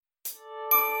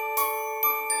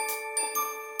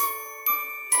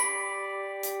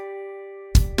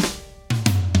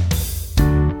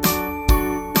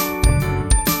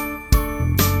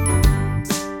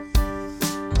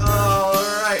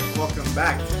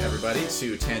everybody,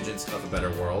 to Tangents of a Better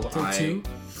World.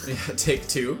 Take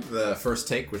two. The first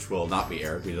take, which will not be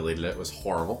aired. We deleted it. It was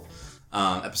horrible.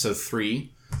 Episode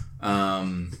 3,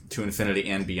 To Infinity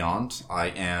and Beyond. I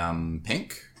am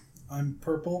Pink. I'm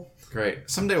Purple. Great.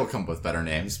 Someday we'll come up with better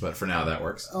names, but for now that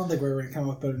works. I don't think we're going to come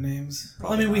up with better names.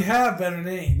 Probably we not. have better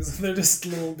names. They're just a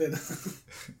little bit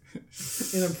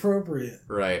inappropriate.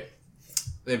 Right.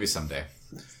 Maybe someday.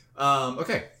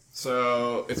 Okay.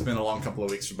 So it's been a long couple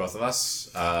of weeks for both of us.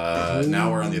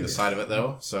 Now we're on the other side of it,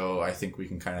 though. So I think we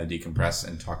can kind of decompress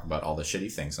and talk about all the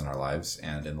shitty things in our lives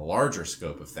and in the larger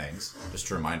scope of things, just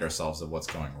to remind ourselves of what's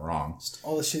going wrong. Just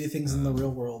all the shitty things in the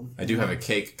real world. I do have a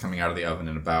cake coming out of the oven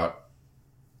in about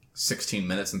 16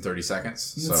 minutes and 30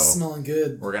 seconds. It's So smelling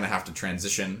good. we're going to have to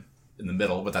transition in the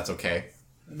middle, but that's okay.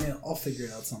 I mean, I'll figure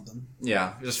out something.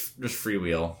 Yeah, just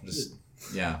freewheel.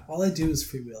 Yeah. All I do is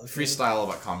freewheel. Freestyle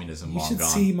about communism, You long should gone.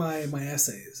 see my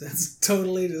essays. That's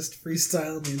totally just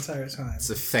freestyling the entire time.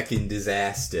 It's a fucking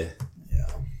disaster. Yeah.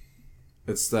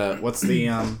 It's the what's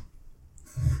the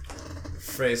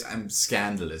phrase? I'm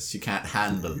scandalous. You can't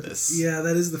handle this. Yeah,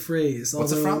 that is the phrase.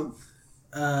 What's it from?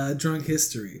 Drunk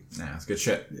History. Nah, it's good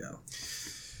shit. Yeah.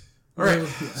 All right.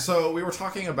 Yeah. So we were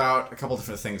talking about a couple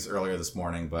different things earlier this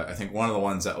morning, but I think one of the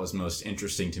ones that was most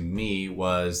interesting to me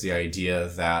was the idea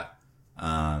that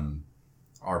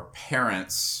our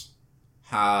parents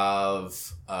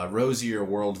have a rosier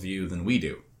worldview than we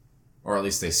do, or at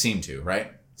least they seem to.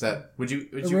 Right? Is that would you?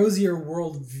 A rosier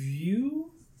worldview?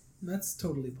 That's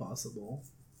totally possible.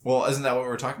 Well, isn't that what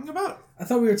we're talking about? I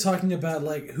thought we were talking about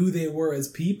like who they were as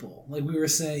people. Like you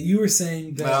were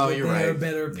saying that they are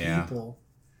better people.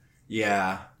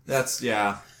 Yeah, that's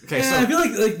Okay, Yeah, so I feel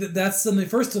like that's something.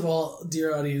 First of all,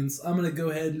 dear audience, I'm going to go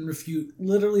ahead and refute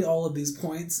literally all of these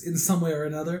points in some way or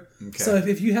another. Okay. So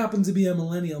if you happen to be a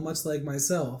millennial, much like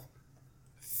myself,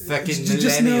 fucking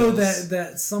just know millennials.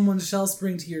 that someone shall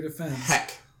spring to your defense.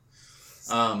 Heck.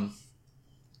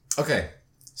 Okay.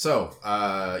 So,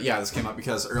 this came up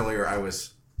because earlier I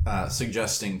was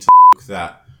suggesting to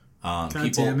that God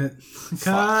people... damn it.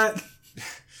 Cut.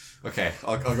 Okay,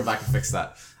 I'll go back and fix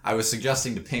that. I was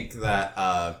suggesting to Pink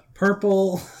that...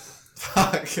 Purple.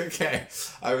 Okay.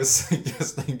 I was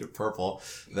suggesting to Purple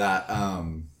that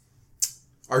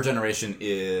our generation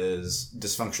is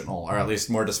dysfunctional, or at least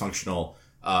more dysfunctional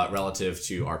relative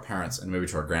to our parents and maybe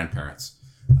to our grandparents.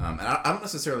 And I don't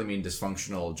necessarily mean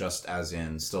dysfunctional just as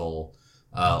in still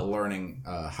learning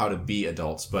how to be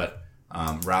adults, but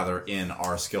rather in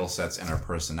our skill sets and our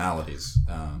personalities.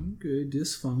 Okay,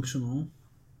 dysfunctional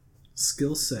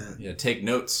skill set. Yeah, take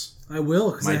notes. I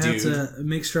will, because I have dude. to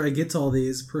make sure I get to all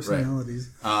these personalities.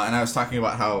 Right. And I was talking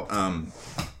about how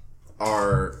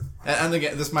and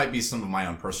again, this might be some of my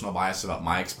own personal bias about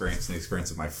my experience and the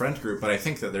experience of my friend group, but I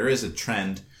think that there is a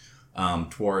trend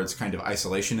towards kind of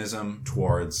isolationism,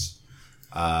 towards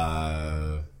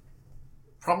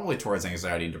probably towards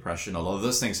anxiety and depression, although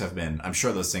those things have been, I'm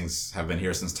sure those things have been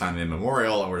here since time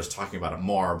immemorial, and we're just talking about it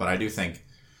more, but I do think,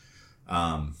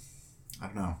 I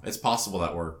don't know, it's possible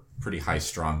that we're pretty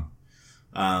high-strung.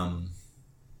 I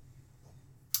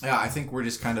think we're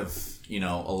just kind of,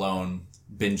 alone,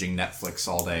 binging Netflix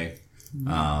all day,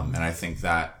 and I think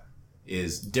that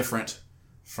is different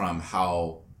from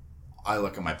how I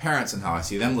look at my parents and how I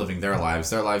see them living their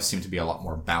lives. Their lives seem to be a lot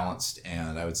more balanced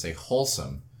and I would say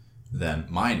wholesome than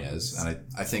mine is. And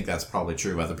I think that's probably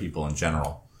true of other people in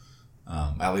general,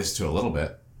 at least to a little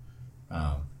bit.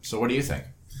 So what do you think?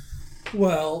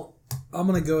 Well, I'm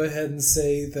going to go ahead and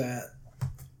say that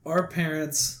our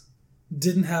parents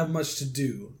didn't have much to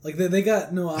do. Like, they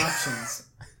got no options.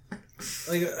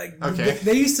 Okay.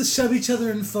 They used to shove each other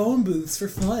in phone booths for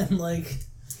fun. Like,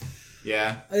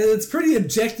 Yeah, it's pretty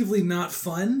objectively not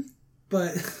fun,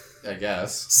 but I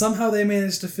guess. somehow they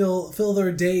managed to fill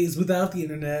their days without the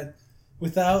internet,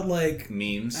 without, like,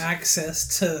 Memes.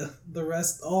 access to the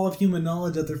rest, all of human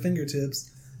knowledge at their fingertips.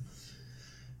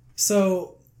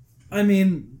 So, I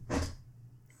mean,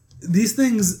 these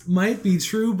things might be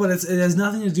true, but it has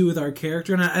nothing to do with our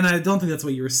character, and I don't think that's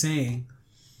what you were saying.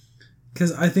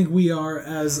 Because I think we are,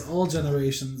 as all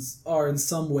generations are in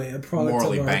some way, a product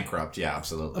Morally of our, bankrupt, yeah,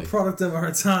 absolutely. a product of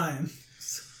our time.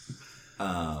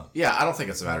 I don't think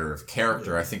it's a matter of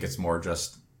character. I think it's more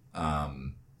just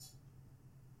how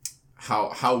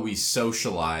we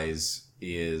socialize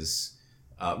is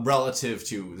relative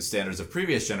to the standards of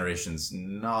previous generations,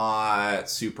 not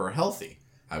super healthy,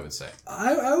 I would say.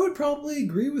 I would probably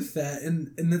agree with that,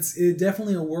 and it's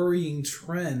definitely a worrying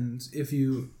trend if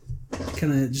you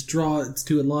kind of just draw it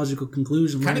to a logical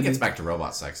conclusion. Kind of gets back to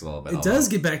robot sex a little bit. It does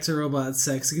get back to robot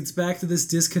sex. It gets back to this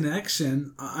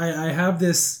disconnection. I have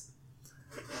this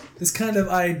this kind of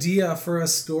idea for a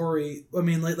story. I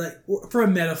mean, like for a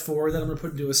metaphor that I'm gonna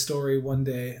put into a story one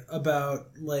day about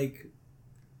like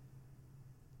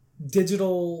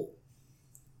digital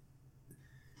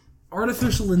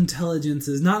artificial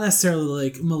intelligences, not necessarily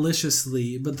like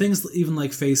maliciously, but things even like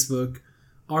Facebook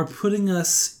are putting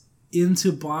us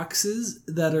into boxes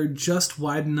that are just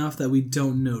wide enough that we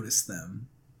don't notice them.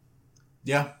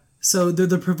 Yeah. So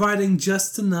they're providing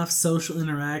just enough social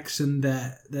interaction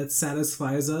that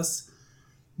satisfies us.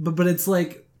 But it's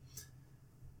like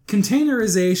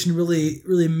containerization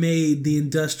really made the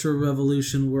Industrial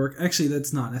Revolution work. Actually,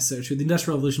 that's not necessarily true. The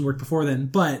Industrial Revolution worked before then,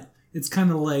 but it's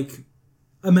kind of like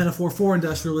a metaphor for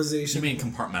industrialization. You mean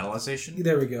compartmentalization?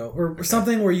 There we go. Or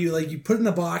something where you put in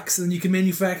a box and you can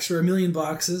manufacture a million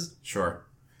boxes. Sure.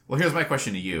 Well, here's my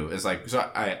question to you. Is like, so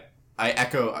I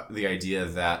echo the idea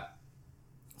that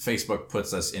Facebook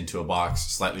puts us into a box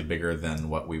slightly bigger than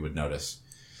what we would notice.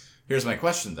 Here's my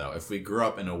question, though. If we grew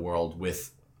up in a world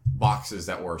with boxes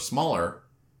that were smaller,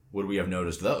 would we have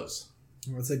noticed those?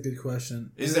 Well, that's a good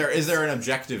question. Is there an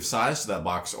objective size to that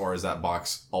box, or is that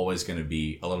box always going to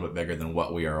be a little bit bigger than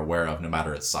what we are aware of, no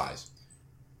matter its size?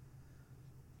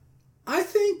 I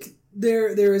think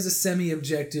there is a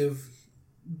semi-objective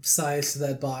size to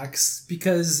that box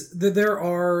because there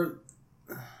are...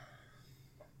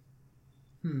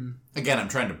 Again, I'm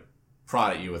trying to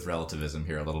prod at you with relativism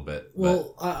here a little bit.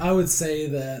 Well, I would say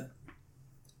that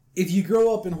if you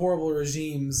grow up in horrible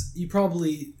regimes, you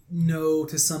probably know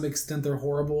to some extent they're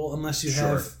horrible, unless you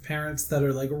have parents that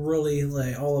are like really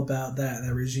like all about that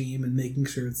regime and making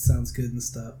sure it sounds good and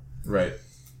stuff. Right.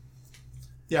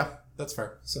 Yeah, that's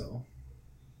fair. So,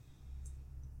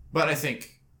 but I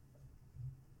think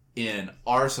in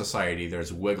our society,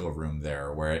 there's wiggle room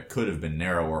there where it could have been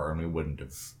narrower and we wouldn't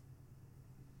have.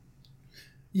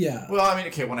 Yeah. Well, I mean,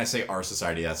 okay, when I say our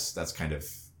society, that's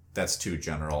too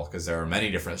general because there are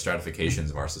many different stratifications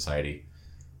of our society,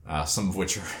 some of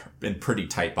which are in pretty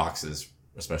tight boxes,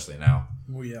 especially now.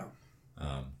 Oh, yeah.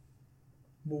 Well,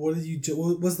 what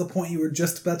was the point you were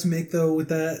just about to make, though, with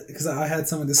that? Because I had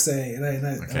something to say, and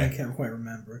I can't quite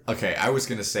remember. Okay, I was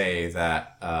going to say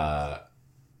that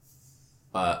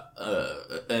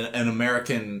an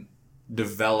American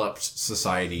developed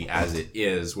society as it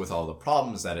is, with all the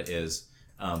problems that it is,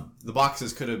 the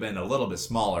boxes could have been a little bit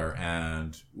smaller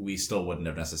and we still wouldn't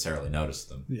have necessarily noticed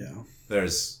them. Yeah.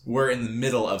 We're in the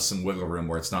middle of some wiggle room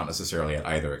where it's not necessarily at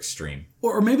either extreme.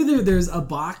 Or maybe there's a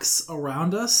box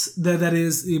around us that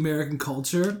is the American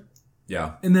culture.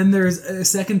 Yeah. And then there's a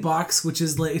second box, which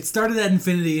is like, it started at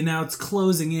infinity and now it's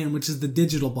closing in, which is the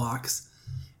digital box.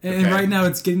 And right now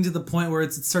it's getting to the point where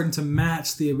it's starting to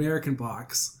match the American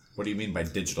box. What do you mean by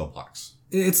digital box?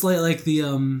 It's like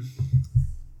the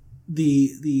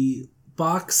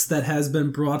box that has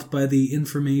been brought by the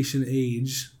information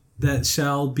age that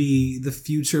shall be the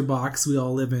future box we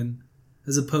all live in,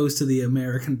 as opposed to the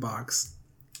American box.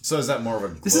 So is that more of a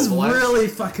globalized... This is really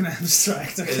fucking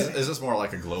abstract. Okay. Is this more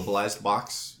like a globalized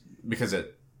box? Because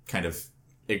it kind of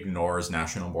ignores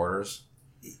national borders?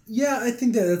 Yeah, I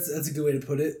think that's a good way to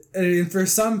put it. And for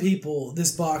some people,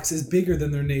 this box is bigger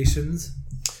than their nations.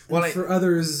 Well, for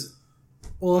others...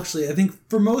 Well, actually, I think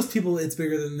for most people it's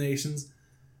bigger than the nations.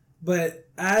 But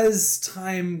as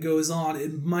time goes on,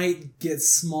 it might get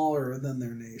smaller than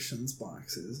their nation's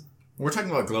boxes. We're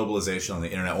talking about globalization on the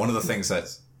internet. One of the things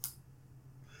that...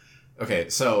 Okay,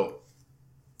 so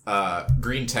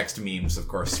green text memes, of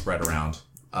course, spread around.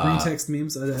 Green text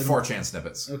memes? 4chan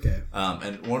snippets. Okay.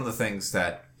 And one of the things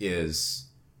that is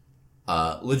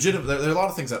legitimate... There are a lot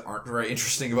of things that aren't very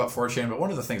interesting about 4chan, but one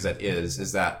of the things that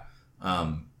is that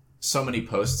so many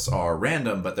posts are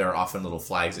random, but there are often little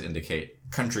flags that indicate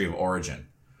country of origin.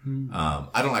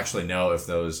 I don't actually know if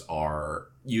those are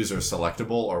user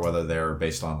selectable or whether they're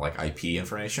based on like IP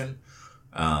information.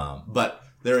 But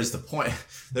there is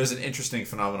there's an interesting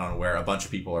phenomenon where a bunch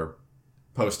of people are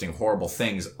posting horrible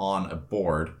things on a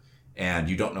board and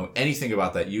you don't know anything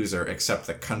about that user except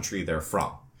the country they're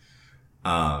from.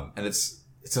 And it's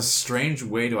a strange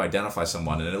way to identify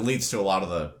someone, and it leads to a lot of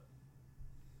the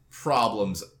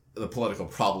political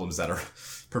problems that are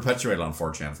perpetuated on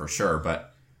 4chan for sure.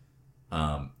 But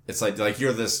it's like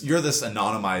you're this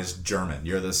anonymized German,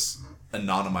 you're this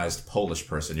anonymized Polish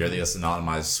person, you're this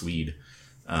anonymized Swede.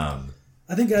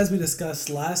 I think, as we discussed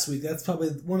last week, that's probably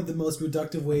one of the most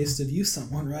reductive ways to view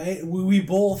someone, right? We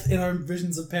both, in our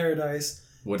visions of paradise,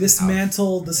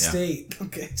 dismantle the state.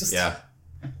 Okay,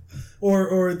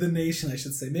 or the nation, I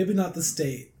should say. Maybe not the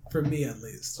state, for me at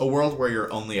least. A world where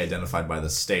you're only identified by the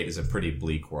state is a pretty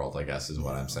bleak world, I guess, is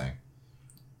what I'm saying.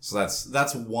 So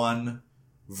that's one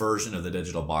version of the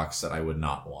digital box that I would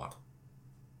not want.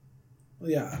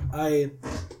 Yeah, I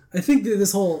think that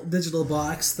this whole digital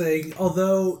box thing,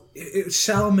 although it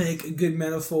shall make a good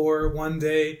metaphor one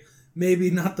day, maybe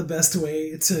not the best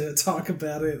way to talk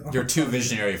about it. You're too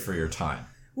visionary for your time.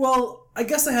 Well, I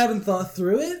guess I haven't thought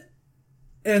through it,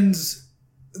 and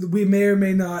we may or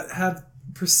may not have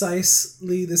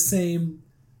precisely the same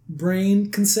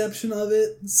brain conception of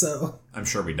it, so... I'm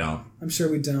sure we don't. I'm sure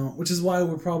we don't, which is why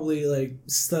we're probably, like,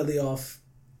 slightly off.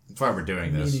 That's why we're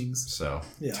doing this, meanings. So...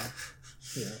 Yeah.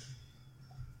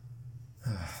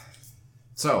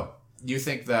 So, you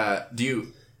think that...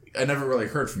 I never really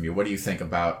heard from you. What do you think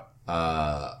about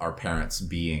our parents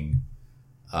being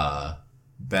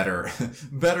better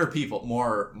people,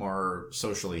 more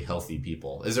socially healthy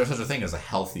people? Is there such a thing as a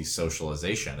healthy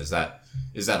socialization? Is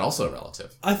that also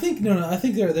relative? I think I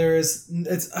think there is.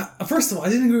 It's first of all, I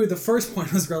didn't agree with the first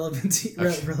point was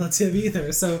relative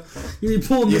either. So you're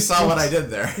pulling. You saw what I did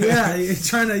there. Yeah, you're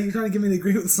trying to get me to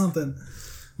agree with something,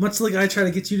 much like I try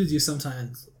to get you to do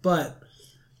sometimes. But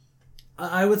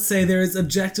I would say there is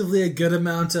objectively a good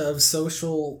amount of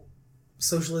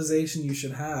socialization you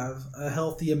should have, a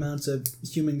healthy amount of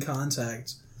human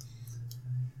contact.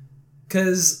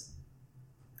 Because,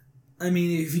 I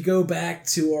mean, if you go back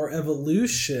to our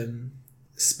evolution,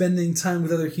 spending time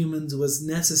with other humans was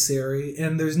necessary,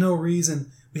 and there's no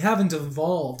reason we haven't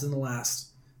evolved in the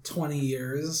last 20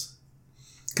 years,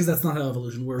 because that's not how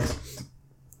evolution works.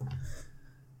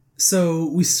 So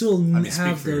we still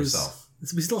have those.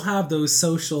 We still have those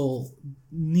social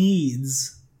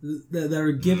needs that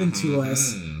are given to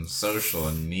us. Social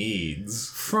needs.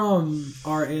 From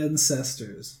our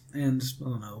ancestors. And, I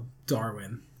don't know,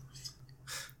 Darwin.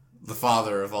 The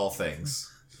father of all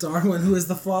things. Darwin, who is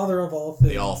the father of all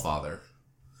things. The All-Father.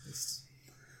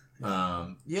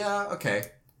 Yeah, okay.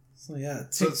 So, yeah.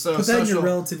 Put that in your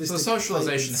relativistic... So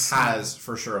socialization has,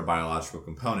 for sure, a biological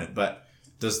component, but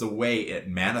does the way it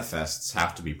manifests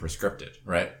have to be prescripted,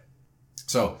 right?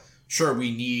 So... Sure,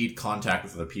 we need contact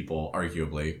with other people,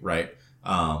 arguably, right?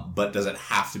 But does it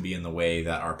have to be in the way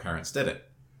that our parents did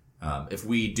it? If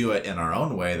we do it in our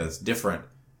own way that's different,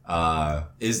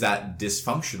 is that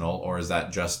dysfunctional or is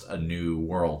that just a new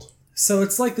world? So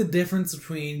it's like the difference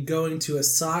between going to a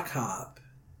sock hop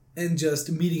and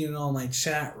just meeting in an all-night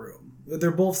chat room.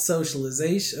 They're both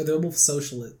socialization, they're both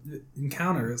social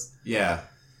encounters. Yeah.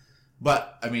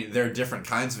 But, I mean, there are different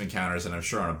kinds of encounters, and I'm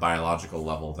sure on a biological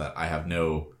level that I have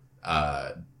no...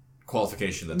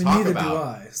 qualification to talk neither about. Do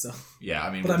I, so. Yeah,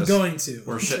 I mean, but I'm going to.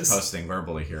 We're shitposting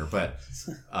verbally here, but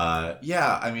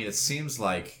yeah, I mean, it seems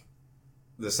like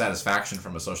the satisfaction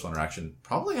from a social interaction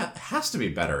probably has to be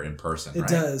better in person. It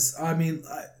does. I mean,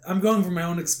 I'm going from my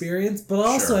own experience, but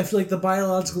also I feel like the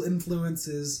biological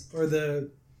influences or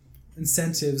the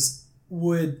incentives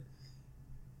would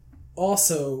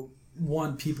also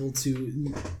want people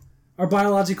to. Our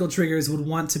biological triggers would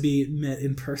want to be met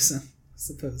in person.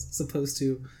 Supposed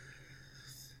to.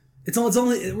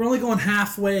 We're only going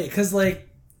halfway because, like,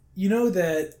 you know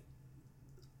that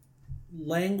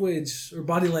language or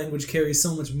body language carries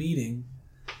so much meaning,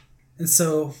 and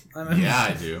so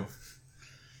I do.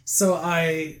 So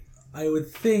I would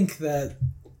think that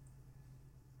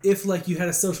if, like, you had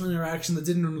a social interaction that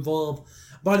didn't involve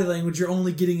body language, you're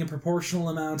only getting a proportional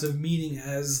amount of meaning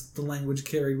as the language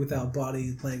carried without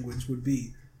body language would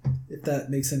be, if that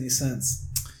makes any sense.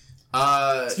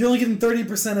 So you're only getting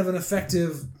 30% of an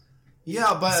effective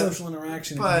social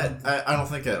interaction. But I don't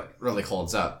think it really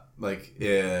holds up. Like,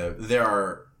 there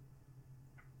are...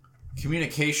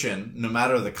 Communication, no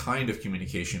matter the kind of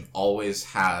communication, always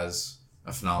has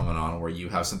a phenomenon where you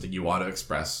have something you want to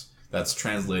express that's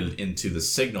translated into the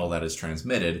signal that is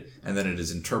transmitted, and then it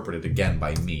is interpreted again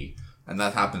by me. And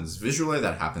that happens visually,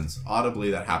 that happens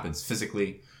audibly, that happens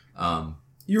physically.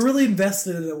 You're really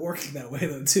invested in it working that way,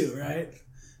 though, too, right?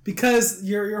 Because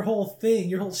your whole thing,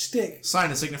 your whole shtick.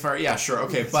 Sign and signifier, yeah, sure,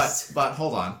 okay, but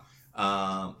hold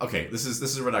on. Okay, this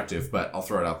is reductive, but I'll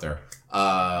throw it out there.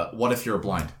 What if you're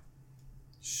blind?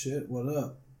 Shit, what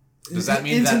up? Does that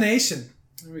mean intonation?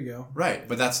 There we go. Right,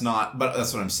 but that's not. But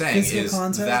that's what I'm saying physical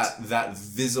contact? that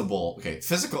visible. Okay,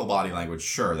 physical body language,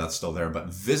 sure, that's still there, but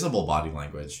visible body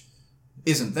language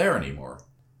isn't there anymore.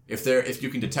 If you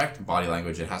can detect body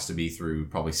language, it has to be through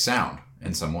probably sound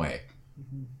in some way.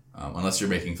 Mm-hmm. Unless you're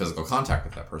making physical contact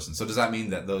with that person. So does that mean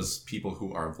that those people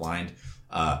who are blind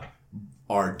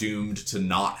are doomed to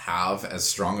not have as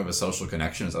strong of a social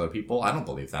connection as other people? I don't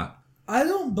believe that. I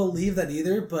don't believe that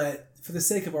either, but for the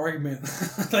sake of argument,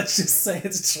 let's just say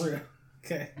it's true.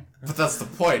 Okay. But that's the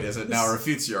point, is it now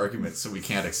refutes your argument, so we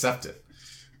can't accept it.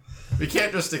 We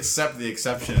can't just accept the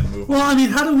exception and move on. Well, I mean,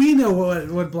 how do we know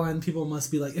what blind people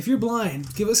must be like? If you're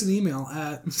blind, give us an email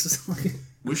at...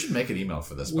 We should make an email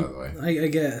for this, by the way. I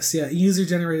guess, yeah.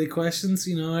 User-generated questions,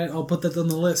 I'll put that on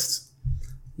the list.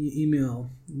 Email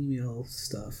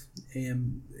stuff.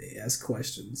 Ask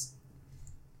questions.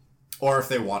 Or if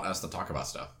they want us to talk about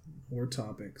stuff. Or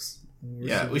topics.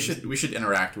 We should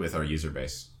interact with our user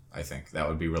base, I think. That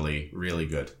would be really, really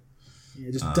good. Yeah,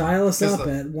 just dial us up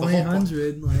at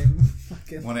 1-800,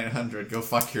 1-800, go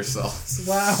fuck yourself.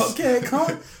 Wow, okay,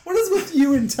 what is with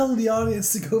you and telling the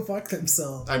audience to go fuck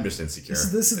themselves? I'm just insecure.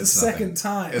 This is the second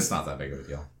time. It's not that big of a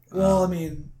deal. Well,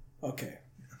 okay.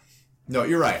 No,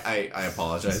 you're right. I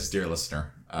apologize, dear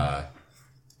listener. I'm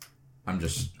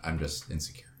just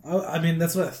insecure.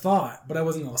 That's what I thought, but I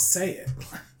wasn't going to say it.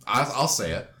 I'll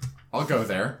say it. I'll go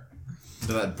there.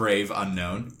 To that brave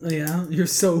unknown. Yeah, you're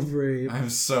so brave.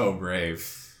 I'm so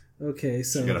brave. Okay,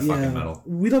 so get a fucking medal.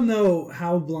 We don't know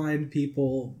how blind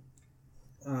people,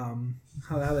 how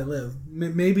they live.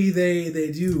 Maybe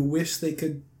they do wish they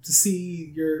could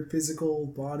see your physical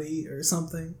body or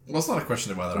something. Well, it's not a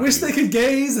question of whether wish they could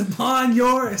gaze upon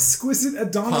your exquisite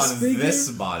Adonis figure.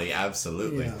 This body,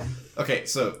 absolutely. Yeah. Okay,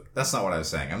 so that's not what I was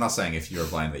saying. I'm not saying if you're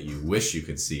blind that you wish you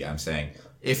could see. I'm saying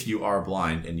if you are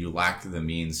blind and you lack the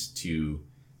means to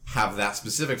have that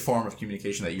specific form of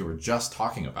communication that you were just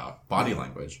talking about, body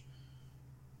language,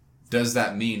 does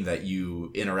that mean that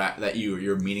you interact, that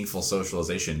your meaningful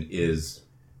socialization is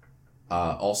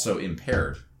also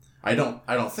impaired? I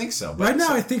don't think so. Right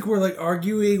now, I think we're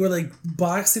arguing, we're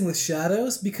boxing with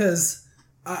shadows, because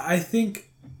I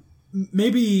think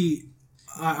maybe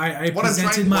I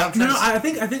presented my. No, I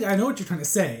think I know what you're trying to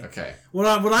say. Okay. What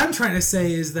I'm trying to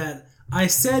say is that I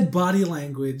said body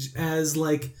language as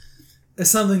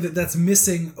something that's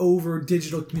missing over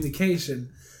digital communication,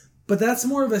 but that's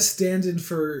more of a stand-in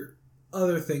for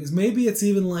other things. Maybe it's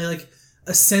even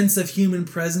a sense of human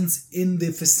presence in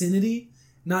the vicinity,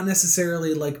 not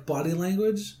necessarily body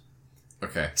language.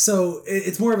 Okay. So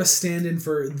it's more of a stand-in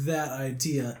for that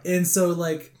idea, and so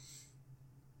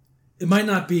it might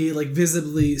not be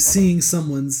visibly seeing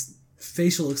someone's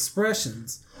facial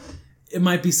expressions. It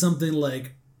might be something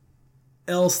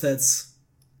else that's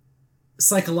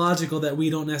psychological that we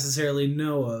don't necessarily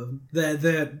know of,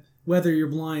 that whether you're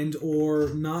blind or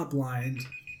not blind,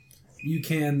 you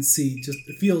can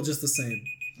feel just the same.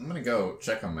 I'm gonna go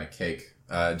check on my cake.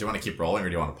 Do you want to keep rolling or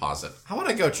do you want to pause it? How about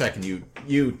I go check and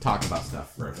you talk about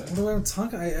stuff for a bit? What do I want to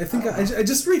talk? I think I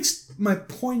just reached my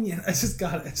poignant. I just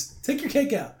got it. Take your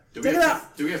cake out. Take it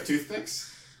out. Do we have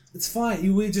toothpicks? It's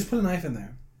fine. We just put a knife in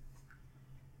there.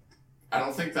 I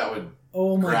don't think that would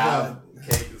grab God.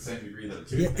 Cake to the same degree that a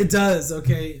toothpick. Yeah, it does.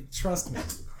 Okay, trust me.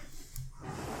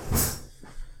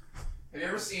 Have you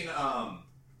ever seen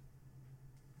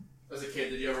as a kid,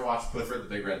 did you ever watch Clifford the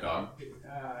Big Red Dog?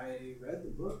 I read the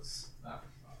books.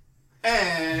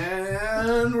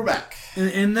 And we're back.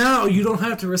 And now you don't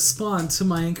have to respond to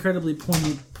my incredibly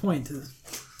poignant point.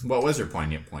 What was your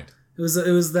poignant point? It was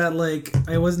that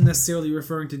I wasn't necessarily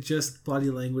referring to just body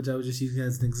language. I was just using it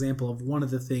as an example of one of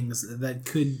the things that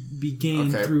could be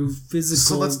gained through physical.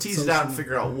 So let's tease it out and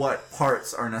figure out what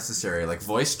parts are necessary, like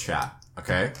voice chat.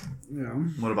 Okay. Yeah.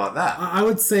 What about that? I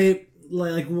would say what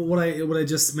I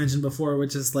just mentioned before,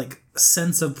 which is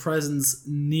sense of presence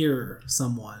near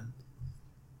someone.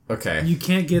 Okay. You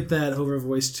can't get that over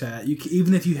voice chat.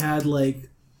 Even if you had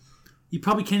you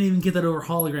probably can't even get that over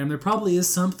hologram. There probably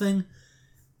is something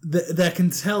that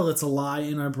can tell it's a lie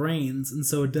in our brains, and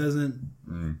so it doesn't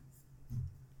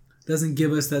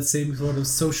give us that same sort of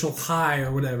social high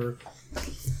or whatever.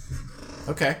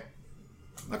 Okay.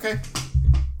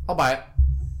 I'll buy it.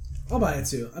 I'll buy it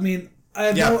too.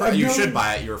 You should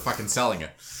buy it. You were fucking selling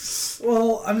it.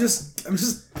 Well, I'm just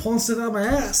pulling stuff out of my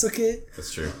ass. Okay.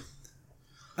 That's true.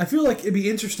 I feel like it'd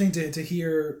be interesting to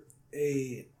hear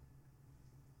a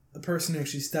person who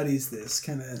actually studies this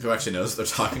kind of... Who actually knows what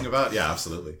they're talking about? Yeah,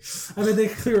 absolutely. They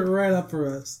clear it right up for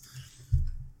us.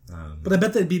 But I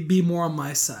bet they'd be more on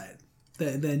my side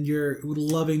than your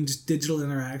loving digital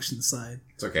interaction side.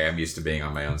 It's okay. I'm used to being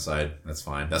on my own side. That's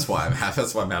fine. That's why I'm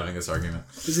having this argument.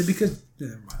 Is it because...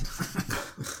 Never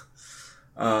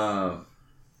mind.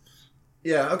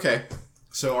 Yeah, okay.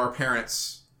 So our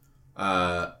parents...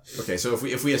 okay, so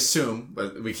if we assume,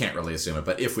 but we can't really assume it,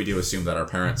 but if we do assume that our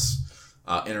parents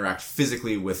interact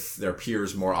physically with their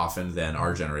peers more often than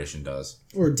our generation does.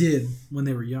 Or did when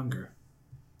they were younger.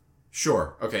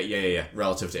 Sure. Okay, yeah.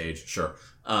 Relative to age, sure.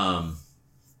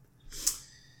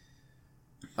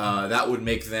 That would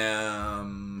make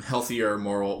them healthier,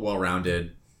 more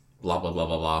well-rounded, blah, blah, blah,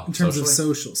 blah, blah. In terms of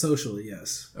socially,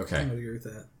 yes. Okay. I would agree with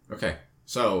that. Okay.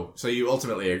 So you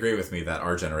ultimately agree with me that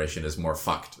our generation is more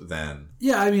fucked than...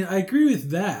 Yeah, I mean, I agree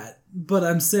with that, but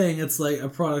I'm saying it's like a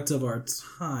product of our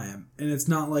time, and it's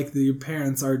not like your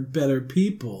parents are better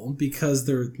people because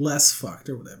they're less fucked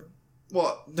or whatever.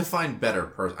 Well, define better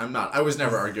person. I was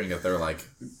never arguing that they're like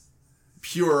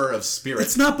pure of spirit.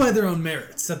 It's not by their own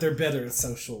merits that they're better at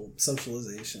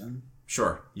socialization.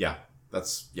 Sure. Yeah.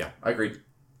 I agree.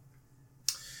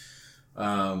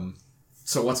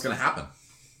 So what's going to happen?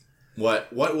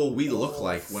 What will we look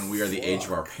like when we are the age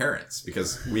of our parents?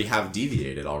 Because we have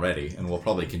deviated already, and we'll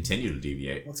probably continue to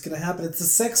deviate. What's going to happen? It's the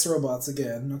sex robots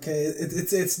again. Okay,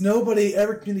 it's nobody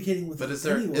ever communicating with. But is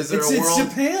there anyone. a world? It's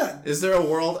Japan. Is there a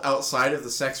world outside of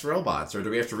the sex robots, or do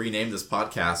we have to rename this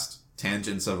podcast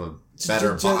 "Tangents of a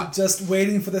Better Bot"? Just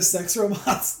waiting for the sex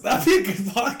robots. That'd be a good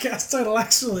podcast title,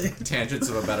 actually. Tangents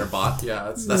of a Better Bot.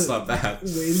 Yeah, that's not bad.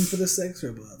 Waiting for the sex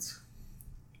robots.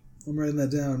 I'm writing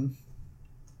that down.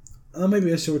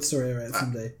 Maybe a short story I write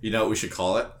someday. You know what we should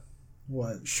call it?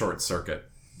 What? Short Circuit.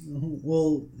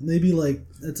 Well, maybe like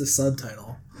it's a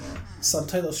subtitle.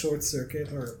 Subtitle Short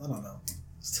Circuit, or I don't know.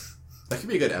 That could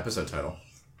be a good episode title.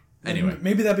 Anyway.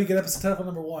 Maybe that'd be a good episode title for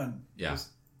number 1. Yeah.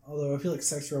 Although I feel like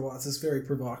sex robots is very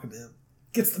provocative.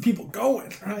 Gets the people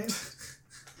going, right?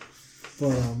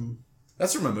 But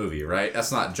that's from a movie, right?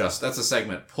 That's a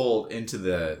segment pulled into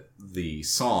the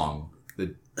song.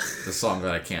 The song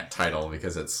that I can't title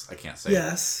because I can't say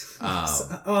yes. it.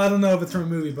 I don't know if it's from a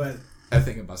movie, but I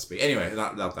think it must be. Anyway,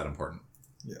 not that important.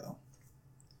 Yeah.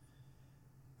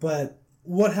 But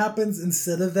what happens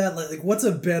instead of that? Like what's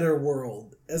a better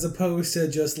world as opposed to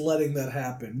just letting that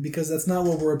happen? Because that's not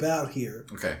what we're about here.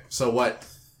 Okay, so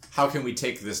how can we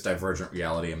take this divergent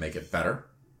reality and make it better?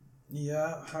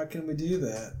 Yeah, how can we do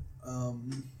that?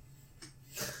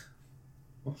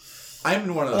 I'm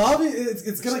in one of those...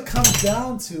 It's going to come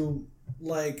down to,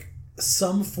 like,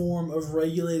 some form of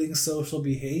regulating social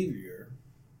behavior.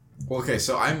 Well, okay,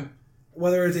 so I'm...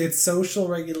 Whether it's social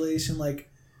regulation, like,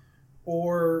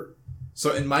 or...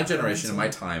 So in my generation, in my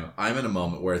time, I'm in a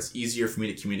moment where it's easier for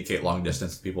me to communicate long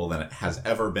distance with people than it has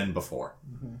ever been before.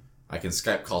 Mm-hmm. I can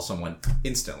Skype call someone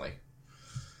instantly.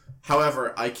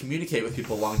 However, I communicate with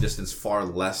people long distance far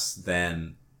less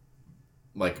than,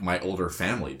 like, my older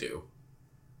family do.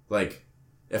 Like,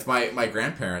 if my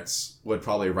grandparents would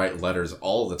probably write letters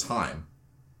all the time,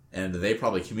 and they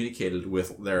probably communicated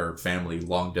with their family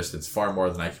long distance far more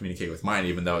than I communicate with mine,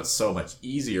 even though it's so much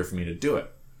easier for me to do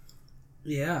it.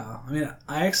 Yeah, I mean,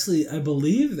 I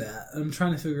believe that. I'm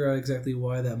trying to figure out exactly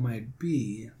why that might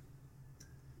be.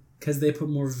 Because they put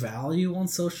more value on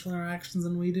social interactions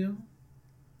than we do?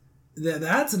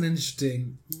 That's an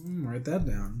interesting... write that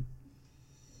down.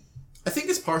 I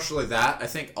think it's partially that. I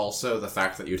think also the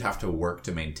fact that you'd have to work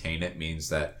to maintain it means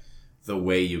that the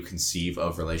way you conceive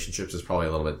of relationships is probably a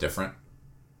little bit different.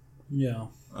 Yeah.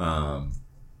 I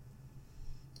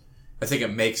think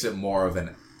it makes it more of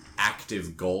an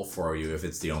active goal for you if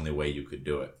it's the only way you could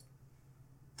do it.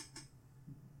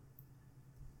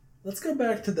 Let's go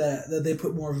back to that they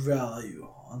put more value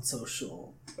on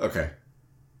social. Okay.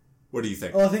 What do you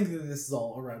think? Well, I think that this is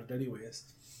all around it anyways.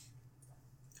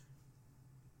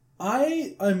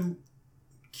 I'm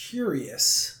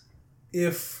curious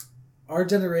if our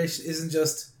generation isn't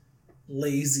just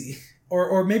lazy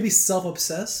or maybe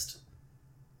self-obsessed.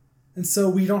 And so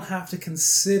we don't have to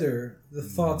consider the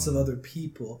thoughts of other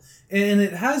people. And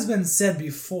it has been said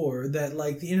before that,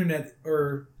 like, the internet,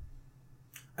 or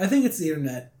I think it's the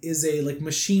internet, is a, like,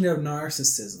 machine of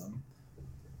narcissism.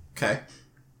 Okay.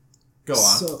 Go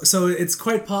on. So it's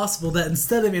quite possible that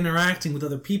instead of interacting with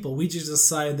other people, we just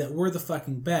decide that we're the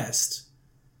fucking best.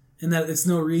 And that it's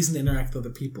no reason to interact with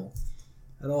other people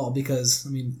at all. Because,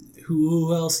 I mean,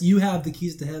 who else? You have the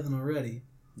keys to heaven already.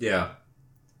 Yeah.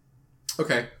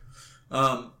 Okay.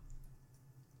 I'm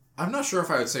not sure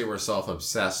if I would say we're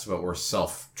self-obsessed, but we're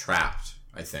self-trapped,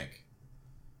 I think.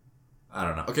 I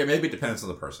don't know. Okay, maybe it depends on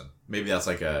the person. Maybe that's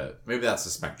the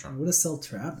spectrum. What does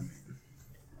self-trap mean?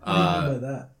 What do you mean by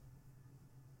that?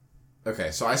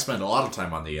 Okay, so I spend a lot of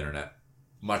time on the internet,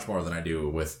 much more than I do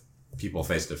with people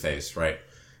face to face, right?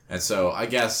 And so I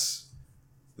guess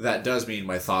that does mean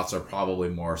my thoughts are probably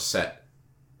more set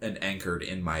and anchored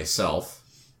in myself,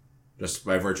 just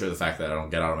by virtue of the fact that I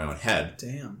don't get out of my own head.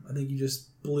 Damn, I think you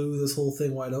just blew this whole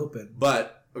thing wide open.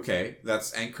 But, okay,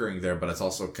 that's anchoring there, but it's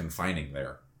also confining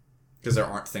there. Because there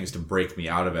aren't things to break me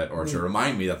out of it or to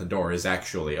remind me that the door is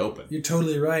actually open. You're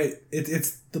totally right.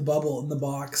 It's the bubble in the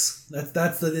box.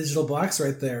 That's the digital box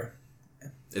right there.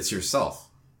 It's yourself.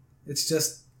 It's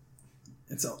just...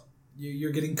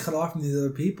 you're getting cut off from these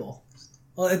other people.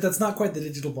 Well, that's not quite the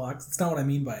digital box. That's not what I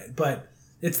mean by it. But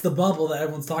It's the bubble that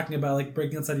everyone's talking about, like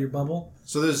breaking outside your bubble.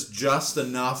 So there's just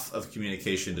enough of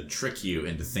communication to trick you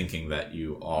into thinking that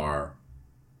you are...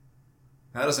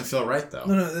 That doesn't feel right, though.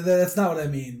 No, that's not what I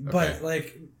mean. Okay. But,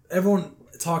 like, everyone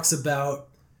talks about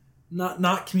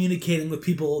not communicating with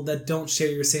people that don't share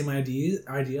your same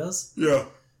ideas. Yeah.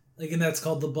 Like, and that's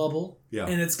called the bubble. Yeah.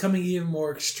 And it's coming even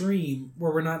more extreme,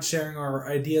 where we're not sharing our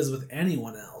ideas with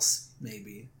anyone else,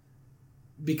 maybe.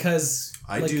 Because...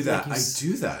 I do that.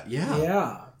 Yeah.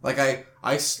 Yeah. Like,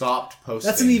 I stopped posting...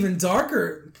 That's an even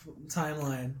darker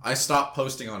timeline. I stopped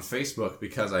posting on Facebook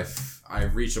because I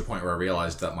reached a point where I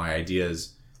realized that my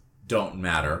ideas don't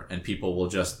matter and people will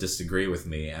just disagree with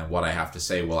me, and what I have to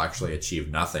say will actually achieve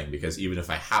nothing, because even if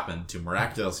I happen to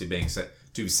miraculously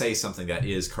to say something that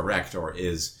is correct or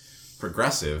is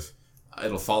progressive,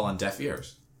 it'll fall on deaf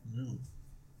ears. No.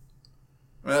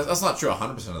 I mean, that's not true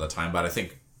 100% of the time, but I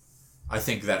think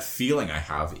that feeling I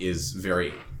have is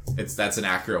that's an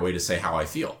accurate way to say how I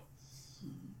feel.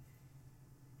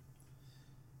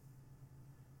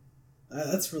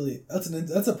 That's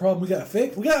a problem we gotta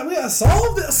fix. We gotta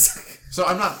solve this. So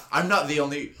I'm not the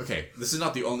only. Okay, this is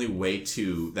not the only way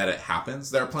that it happens.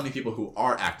 There are plenty of people who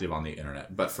are active on the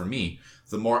internet, but for me,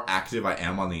 the more active I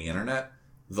am on the internet,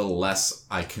 the less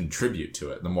I contribute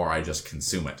to it. The more I just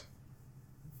consume it.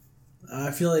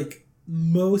 I feel like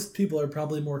most people are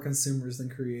probably more consumers than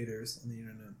creators on the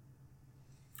internet,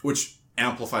 which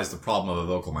amplifies the problem of a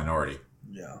vocal minority.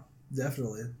 Yeah,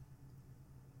 definitely.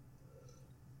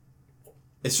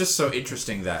 It's just so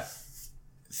interesting that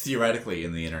theoretically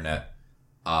in the internet,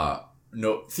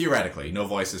 no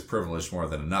voice is privileged more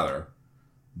than another,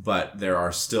 but there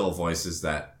are still voices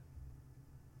that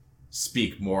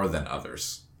speak more than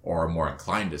others, or are more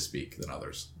inclined to speak than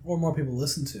others. Or more people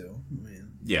listen to. I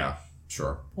mean, yeah,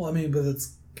 sure. Well, I mean, but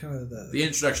it's kind of the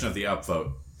introduction of the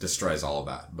upvote destroys all of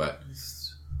that, but...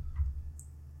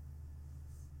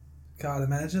 God,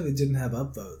 imagine if they didn't have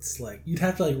upvotes. Like, you'd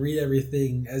have to, like, read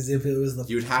everything as if it was the...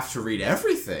 You'd have to read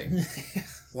everything?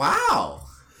 Wow!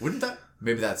 Wouldn't that...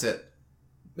 Maybe that's it.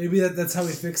 Maybe that's how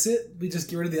we fix it? We just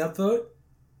get rid of the upvote?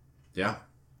 Yeah.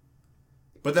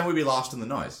 But then we'd be lost in the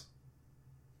noise.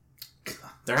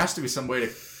 There has to be some way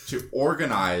to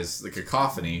organize the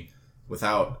cacophony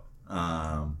without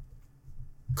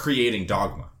creating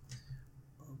dogma.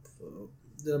 Upvote.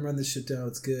 Then I'm running this shit down.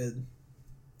 It's good.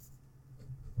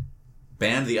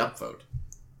 Ban the upvote.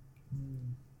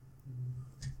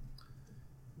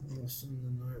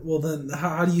 Well, then,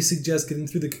 how do you suggest getting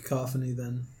through the cacophony,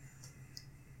 then?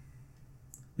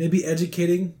 Maybe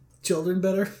educating children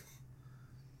better?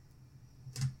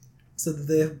 So that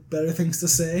they have better things to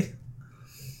say?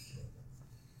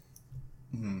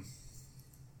 Mm-hmm.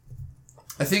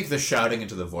 I think the shouting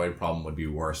into the void problem would be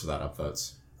worse without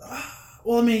upvotes.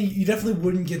 Well, I mean, you definitely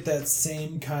wouldn't get that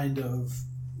same kind of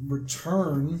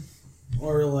return...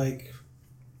 Or, like...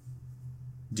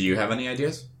 Do you have any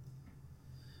ideas?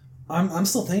 I'm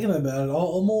still thinking about it.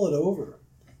 I'll mull it over.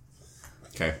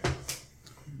 Okay.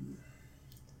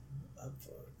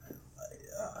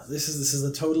 This is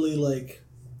a totally, like...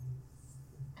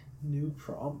 new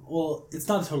problem. Well, it's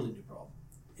not a totally new problem.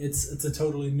 It's a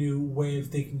totally new way of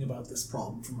thinking about this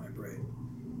problem for my brain.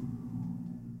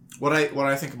 What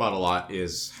I think about a lot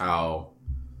is how...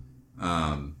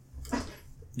 there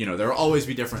will always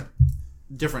be different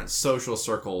social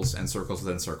circles and circles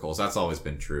within circles. That's always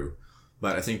been true.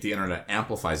 But I think the internet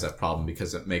amplifies that problem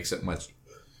because it makes it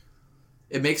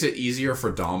easier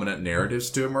for dominant narratives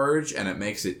to emerge, and it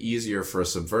makes it easier for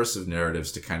subversive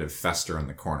narratives to kind of fester in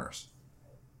the corners.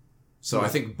 So I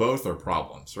think both are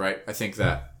problems, right? I think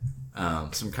that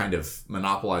some kind of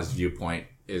monopolized viewpoint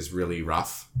is really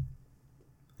rough.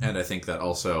 And I think that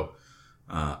also,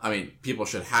 people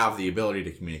should have the ability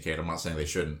to communicate. I'm not saying they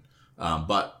shouldn't.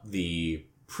 But the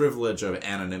privilege of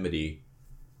anonymity,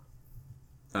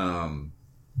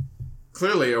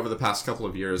 clearly over the past couple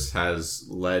of years has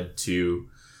led to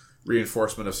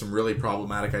reinforcement of some really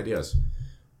problematic ideas.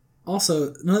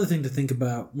 Also, another thing to think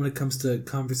about when it comes to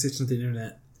conversations on the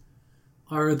internet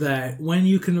are that when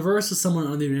you converse with someone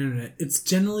on the internet, it's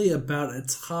generally about a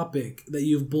topic that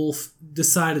you've both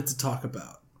decided to talk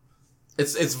about.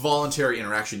 It's voluntary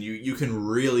interaction. You can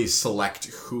really select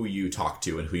who you talk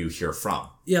to and who you hear from.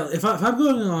 Yeah, if I'm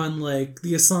going on, like,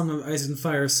 the A Song of Ice and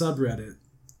Fire subreddit,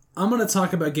 I'm going to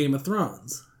talk about Game of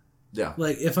Thrones. Yeah.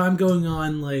 Like, if I'm going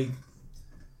on, like,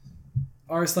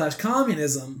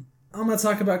 r/communism, I'm going to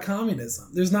talk about communism.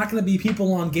 There's not going to be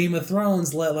people on Game of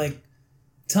Thrones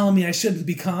telling me I shouldn't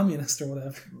be communist or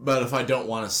whatever. But if I don't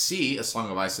want to see A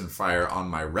Song of Ice and Fire on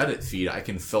my Reddit feed, I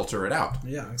can filter it out.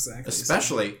 Yeah, exactly.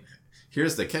 Especially...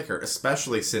 Here's the kicker,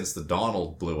 especially since the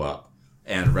Donald blew up.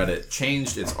 And Reddit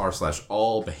changed its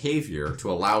r/all behavior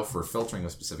to allow for filtering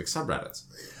of specific subreddits.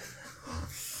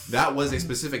 That was a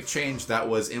specific change that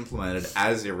was implemented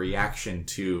as a reaction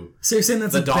to So you're saying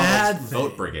that's the a bad Donald thing?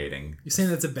 vote brigading. You're saying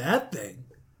that's a bad thing?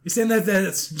 You're saying that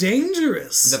it's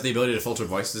dangerous? That the ability to filter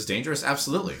voices is dangerous?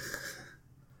 Absolutely.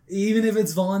 Even if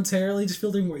it's voluntarily just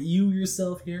filtering what you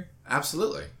yourself hear?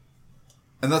 Absolutely.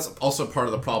 And that's also part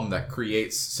of the problem that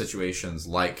creates situations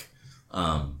like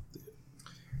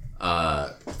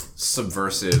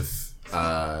subversive,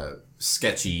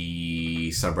 sketchy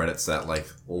subreddits that like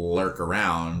lurk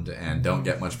around and don't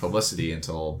get much publicity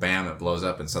until bam, it blows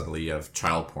up and suddenly you have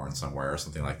child porn somewhere or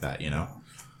something like that, you know?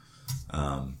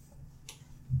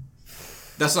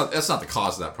 That's not the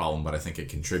cause of that problem, but I think it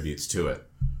contributes to it.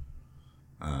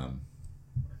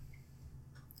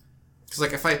 Because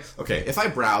like if I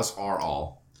browse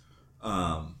r/all,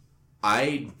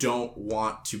 I don't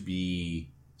want to be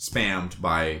spammed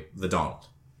by the Donald.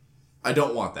 I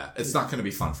don't want that. It's not going to be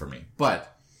fun for me.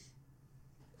 But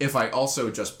if I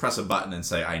also just press a button and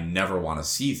say I never want to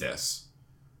see this,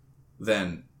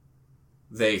 then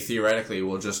they theoretically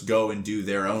will just go and do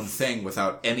their own thing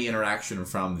without any interaction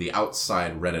from the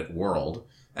outside Reddit world,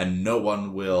 and no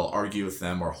one will argue with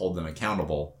them or hold them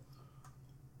accountable.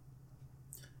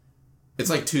 It's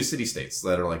like two city-states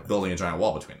that are like building a giant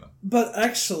wall between them. But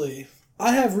actually,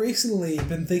 I have recently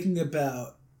been thinking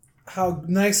about how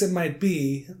nice it might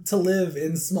be to live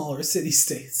in smaller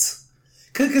city-states.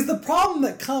 Because the problem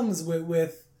that comes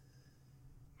with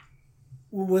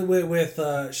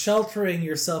sheltering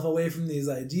yourself away from these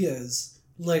ideas,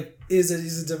 like, is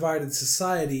a divided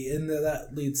society, and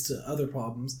that leads to other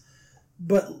problems.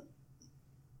 But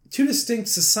two distinct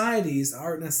societies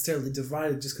aren't necessarily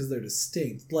divided just because they're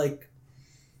distinct. Like,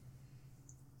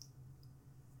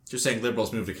 you're saying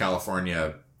liberals move to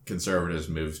California, conservatives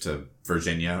move to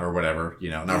Virginia or whatever, you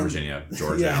know, not Virginia,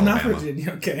 Georgia, yeah, Alabama. not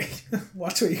Virginia. Okay,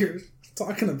 watch what you're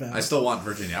talking about. I still want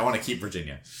Virginia. I want to keep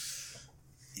Virginia.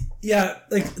 Yeah,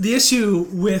 like the issue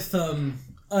with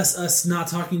us not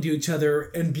talking to each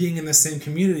other and being in the same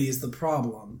community is the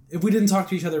problem. If we didn't talk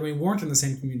to each other and we weren't in the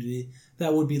same community,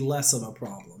 that would be less of a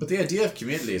problem. But the idea of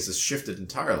community has shifted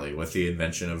entirely with the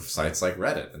invention of sites like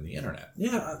Reddit and the internet.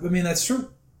 Yeah, I mean, that's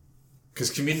true. Because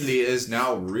community is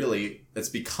now really, it's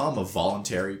become a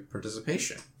voluntary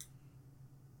participation.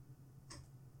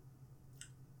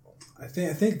 I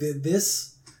think that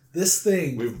this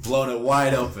thing, we've blown it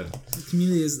wide open. The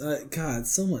community is God,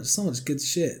 so much good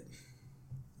shit.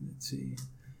 Let's see,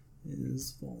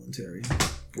 is voluntary.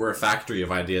 We're a factory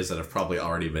of ideas that have probably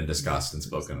already been discussed and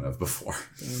spoken of before.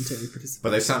 Voluntary participation. But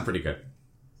they sound pretty good.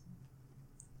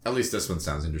 At least this one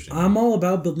sounds interesting. I'm all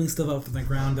about building stuff up from the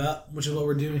ground up, which is what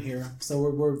we're doing here. So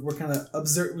we're kind of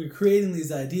we're creating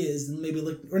these ideas, and maybe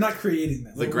we're not creating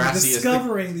them. We're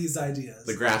discovering these ideas.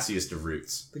 The grassiest of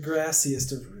roots. The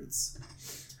grassiest of roots.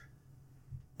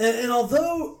 And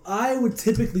although I would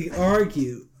typically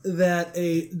argue that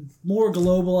a more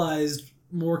globalized,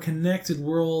 more connected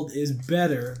world is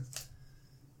better,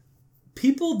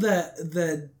 people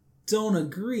that don't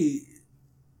agree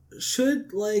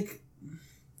should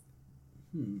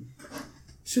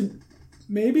should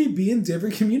maybe be in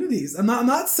different communities. I'm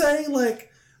not saying like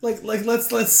let's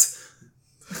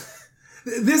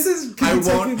this is I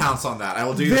won't pounce on that. I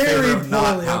will do the favor of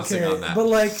not pouncing on that. But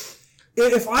like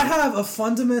if I have a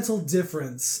fundamental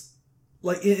difference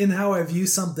like in how I view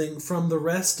something from the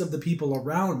rest of the people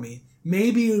around me,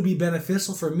 maybe it would be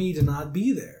beneficial for me to not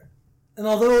be there. And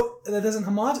although that doesn't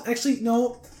actually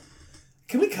no.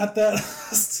 Can we cut that?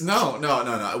 No. I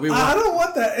don't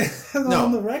want that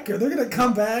on the record. They're going to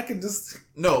come back and just...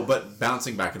 No, but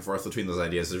bouncing back and forth between those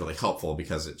ideas is really helpful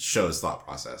because it shows thought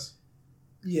process.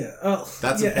 Yeah.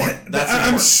 That's important.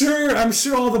 I'm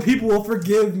sure all the people will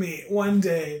forgive me one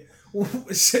day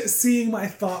seeing my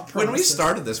thought process. When we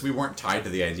started this, we weren't tied to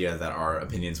the idea that our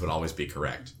opinions would always be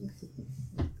correct.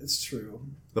 It's true.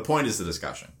 The point is the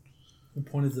discussion.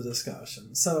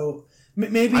 So...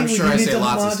 Maybe I'm sure I say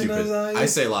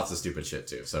lots of stupid shit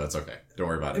too, so it's okay. Don't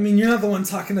worry about it. I mean, you're not the one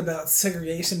talking about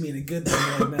segregation being a good thing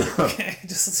right now. Okay,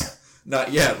 just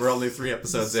not yet. We're only 3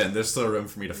 episodes in. There's still room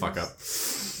for me to fuck up.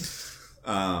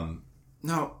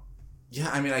 No, yeah.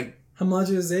 I mean,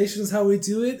 homogenization is how we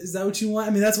do it. Is that what you want?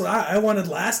 I mean, that's what I wanted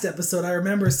last episode. I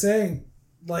remember saying,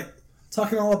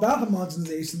 talking all about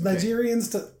homogenization. Okay. Nigerians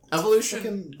to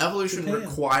evolution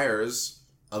requires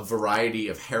a variety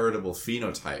of heritable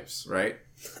phenotypes, right?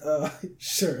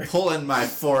 Sure. Pulling my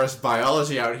forest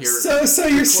biology out here. So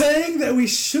you're saying that we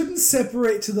shouldn't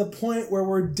separate to the point where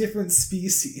we're different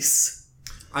species?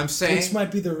 I'm saying... Which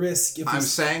might be the risk. I'm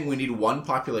saying we need one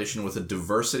population with a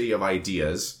diversity of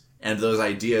ideas And those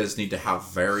ideas need to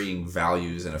have varying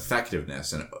values and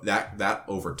effectiveness. And that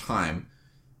over time,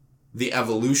 the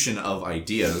evolution of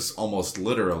ideas almost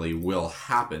literally will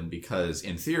happen because,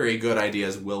 in theory, good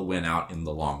ideas will win out in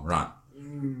the long run.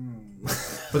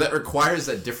 But that requires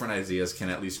that different ideas can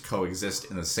at least coexist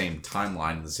in the same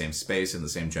timeline, in the same space, in the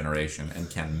same generation, and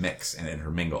can mix and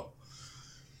intermingle.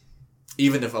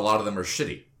 Even if a lot of them are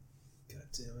shitty. God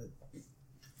damn it.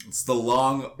 It's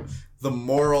the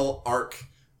moral arc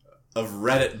of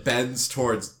Reddit bends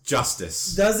towards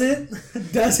justice. Does it?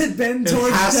 Does it bend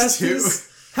towards justice?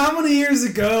 How many years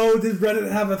ago did Reddit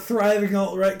have a thriving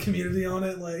alt-right community on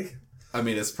it? Like, I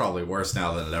mean, it's probably worse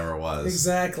now than it ever was.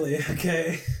 Exactly.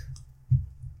 Okay.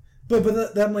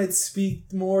 But that might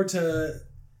speak more to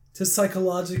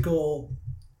psychological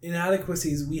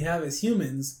inadequacies we have as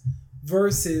humans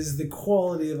versus the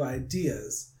quality of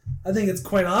ideas. I think it's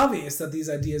quite obvious that these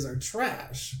ideas are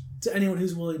trash to anyone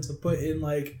who's willing to put in,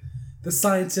 like, the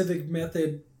scientific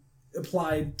method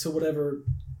applied to whatever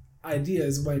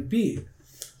ideas might be.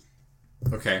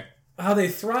 Okay. How they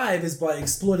thrive is by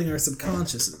exploiting our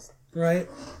subconsciouses, right?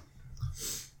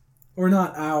 Or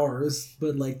not ours,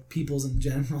 but like people's in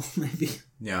general, maybe.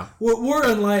 Yeah.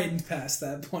 We're enlightened past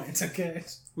that point, okay?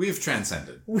 We've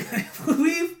transcended.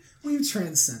 We've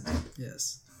transcended,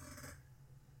 yes.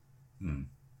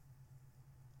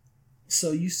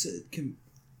 So you said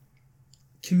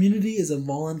community is a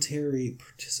voluntary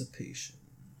participation.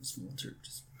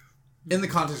 In the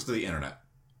context of the internet.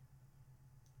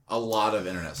 A lot of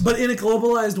internet stuff. But in a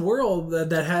globalized world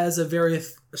that has a very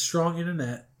strong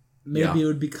internet, maybe it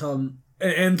would become...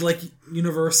 And, like,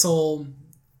 universal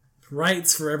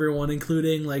rights for everyone,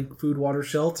 including, like, food, water,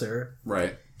 shelter.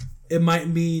 Right. It might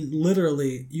mean,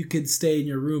 literally, you could stay in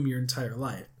your room your entire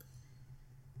life.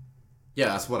 Yeah,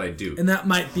 that's what I do. And that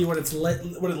might be what it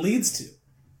leads to.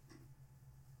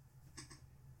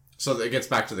 So it gets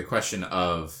back to the question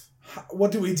of...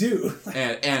 What do we do?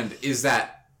 and is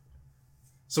that...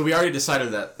 So we already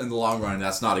decided that in the long run,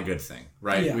 that's not a good thing,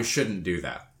 right? Yeah. We shouldn't do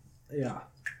that. Yeah.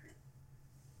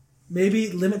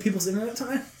 Maybe limit people's internet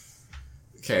time?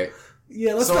 Okay.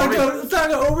 Yeah, let's not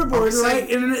go overboard, right,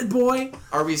 internet boy?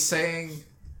 Are we saying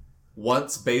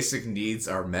once basic needs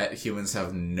are met, humans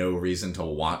have no reason to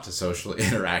want to socially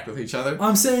interact with each other?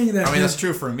 I'm saying that... I mean, that's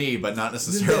true for me, but not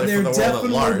necessarily for the world at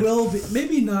large. There definitely will be...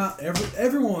 Maybe not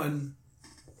everyone...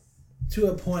 To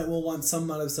a point, will want some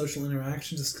amount of social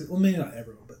interaction. Well, maybe not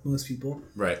everyone, but most people.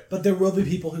 Right. But there will be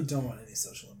people who don't want any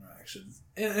social interaction.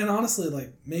 And honestly,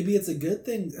 like, maybe it's a good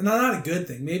thing. Not a good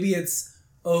thing. Maybe it's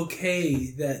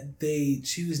okay that they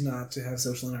choose not to have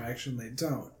social interaction. They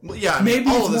don't. Well, yeah, I mean, maybe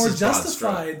all it's of this more is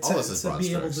broad justified stroke. to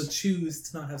be able to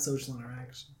choose to not have social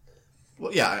interaction.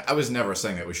 Well, yeah, I was never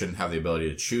saying that we shouldn't have the ability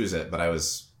to choose it, but I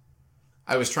was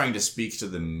trying to speak to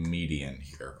the median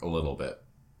here a little bit.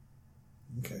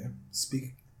 Okay,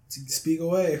 speak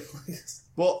away.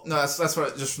 Well, no, that's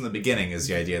what just from the beginning is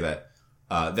the idea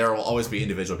that there will always be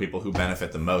individual people who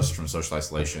benefit the most from social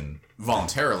isolation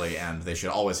voluntarily, and they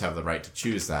should always have the right to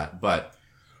choose that. But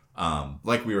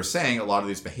like we were saying, a lot of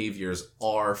these behaviors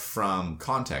are from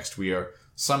context. We are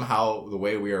somehow the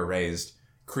way we are raised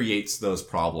creates those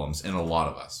problems in a lot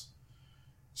of us.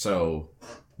 So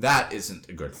that isn't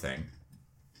a good thing.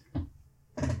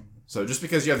 So just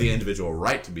because you have the individual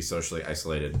right to be socially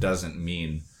isolated doesn't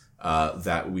mean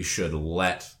that we should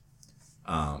let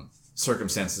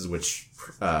circumstances which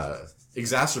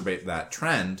exacerbate that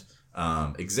trend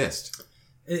exist.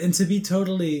 And to be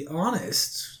totally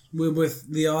honest with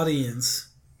the audience,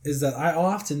 is that I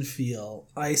often feel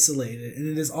isolated, and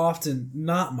it is often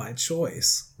not my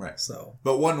choice. Right. So,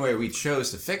 but one way we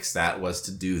chose to fix that was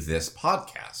to do this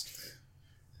podcast.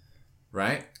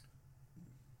 Right?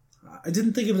 I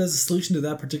didn't think of it as a solution to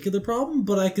that particular problem,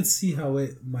 but I could see how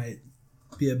it might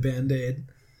be a Band-Aid.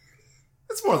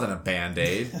 It's more than a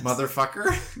Band-Aid,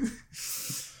 motherfucker.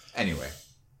 Anyway.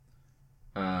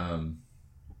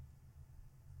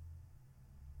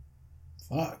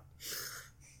 Fuck.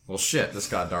 Well, shit, this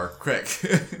got dark quick.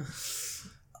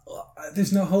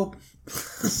 There's no hope.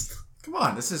 Come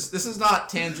on, this is not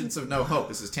Tangents of No Hope.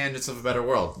 This is Tangents of a Better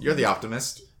World. You're the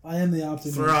optimist. I am the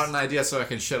optimist. Throw out an idea so I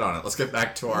can shit on it. Let's get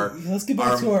back to our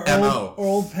MO.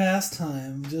 Old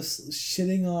pastime, just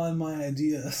shitting on my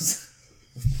ideas.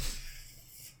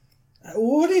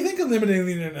 What do you think of limiting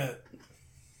the internet?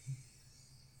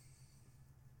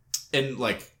 In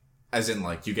as in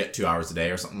you get 2 hours a day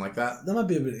or something like that? That might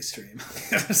be a bit extreme.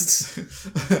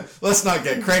 Let's not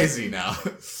get crazy now.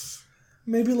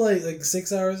 Maybe like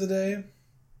 6 hours a day.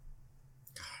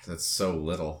 God, that's so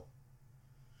little.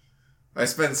 I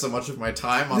spend so much of my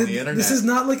time on the internet. This is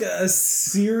not like a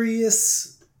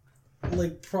serious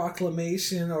like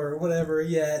proclamation or whatever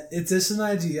yet. It's just an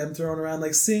idea I'm throwing around,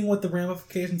 like seeing what the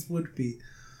ramifications would be.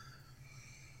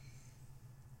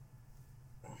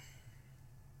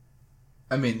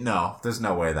 I mean, no, there's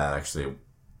no way that actually,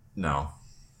 no.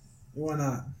 Why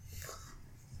not?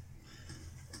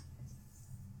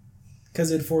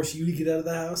 Because it'd force you to get out of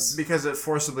the house? Because it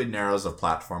forcibly narrows a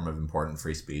platform of important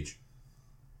free speech.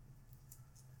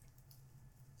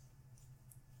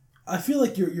 I feel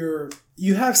like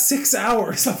you have 6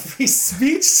 hours of free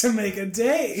speech to make a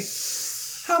day.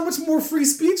 How much more free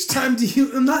speech time do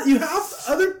you not? You have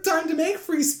other time to make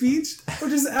free speech, or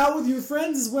just out with your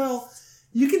friends as well.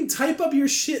 You can type up your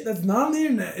shit that's not on the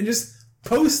internet and just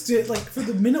post it like for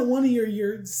the minute one of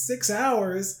your 6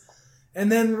 hours, and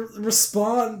then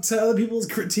respond to other people's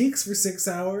critiques for 6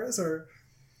 hours. Or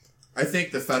I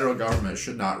think the federal government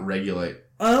should not regulate.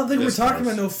 I don't think we're talking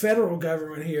about no federal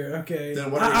government here. Okay, then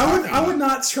what are we talking about? I would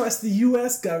not trust the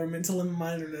U.S. government to limit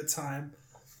my internet time,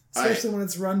 especially when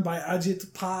it's run by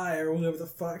Ajit Pai or whatever the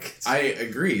fuck. I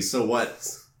agree. So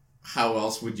what? How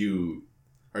else would you?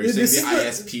 Are you saying the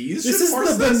ISPs? This is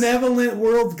the benevolent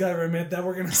world government that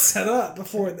we're going to set up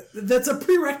before. That's a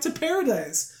prereq to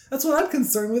paradise. That's what I'm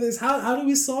concerned with. Is how do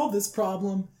we solve this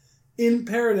problem in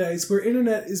paradise where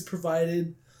internet is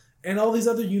provided? And all these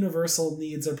other universal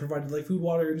needs are provided, like food,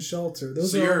 water, and shelter.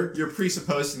 Those you're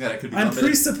presupposing that it could be. I'm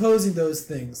presupposing those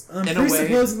things. I'm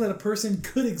presupposing that a person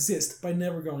could exist by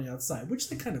never going outside, which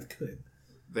they kind of could.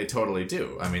 They totally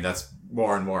do. I mean, that's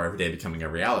more and more every day becoming a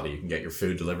reality. You can get your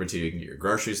food delivered to you. You can get your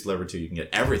groceries delivered to you. You can get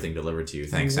everything delivered to you.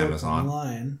 Thanks, you work Amazon.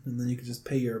 Online, and then you can just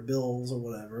pay your bills or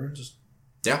whatever.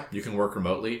 Yeah, you can work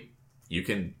remotely. You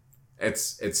can.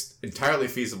 It's entirely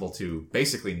feasible to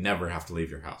basically never have to leave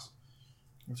your house.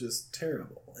 Which is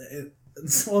terrible. I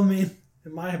mean,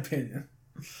 in my opinion,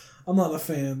 I'm not a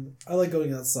fan. I like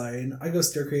going outside. I go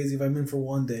stir crazy if I'm in for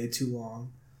one day too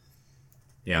long.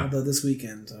 Yeah. Although this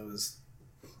weekend I was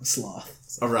a sloth.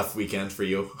 So. A rough weekend for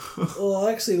you. Well,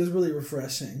 actually, it was really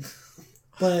refreshing.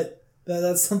 But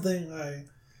that's something I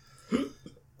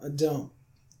don't.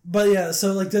 But yeah,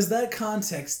 so like, does that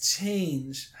context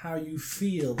change how you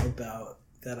feel about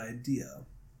that idea?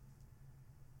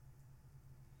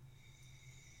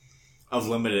 Of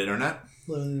limited internet?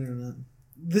 Limited internet.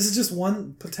 This is just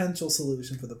one potential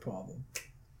solution for the problem.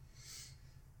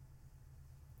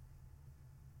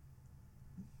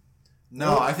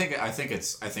 No, I think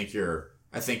you're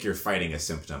fighting a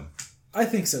symptom. I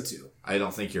think so too. I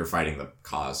don't think you're fighting the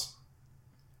cause.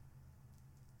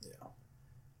 Yeah.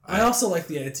 I also like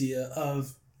the idea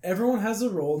of everyone has a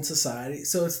role in society,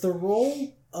 so it's the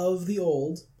role of the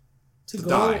old to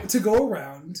go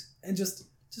around and just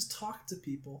talk to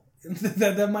people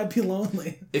that might be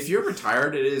lonely. If you're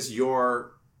retired, it is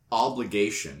your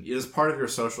obligation. It is part of your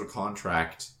social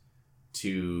contract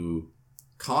to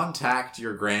contact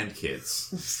your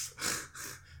grandkids.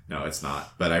 No, it's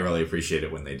not, but I really appreciate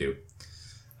it when they do.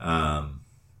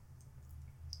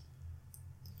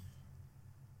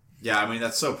 Yeah, I mean,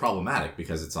 that's so problematic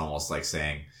because it's almost like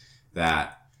saying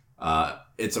that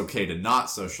it's okay to not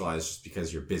socialize just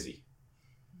because you're busy.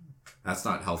 That's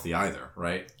not healthy either,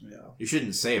 right? Yeah. You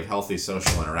shouldn't save healthy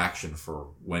social interaction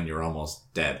for when you're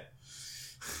almost dead.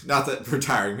 Not that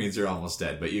retiring means you're almost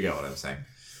dead, but you get what I'm saying.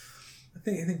 I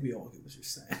think we all get what you're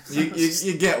saying.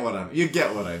 You get what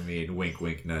I mean. Wink,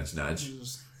 wink, nudge, nudge.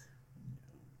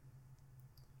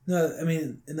 No, I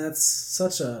mean, and that's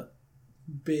such a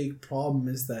big problem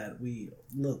is that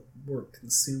we're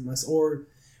consumers, or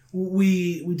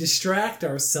we distract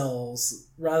ourselves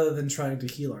rather than trying to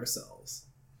heal ourselves.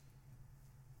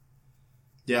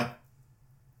 Yeah.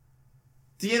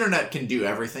 The internet can do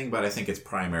everything, but I think its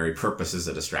primary purpose is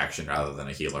a distraction rather than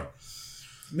a healer.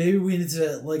 Maybe we need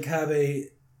to have a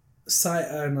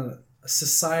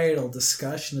societal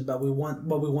discussion about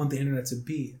what we want the internet to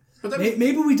be. But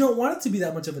maybe we don't want it to be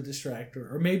that much of a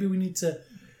distractor, or maybe we need to.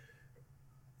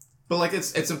 But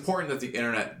it's important that the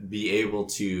internet be able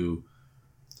to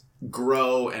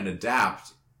grow and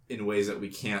adapt in ways that we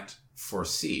can't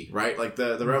foresee, right? Like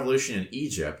the revolution in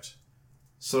Egypt.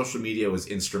 Social media was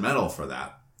instrumental for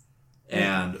that.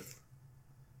 And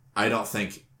I don't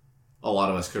think a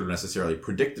lot of us could have necessarily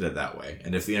predicted it that way.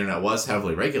 And if the internet was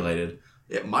heavily regulated,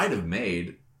 it might have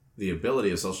made the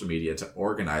ability of social media to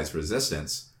organize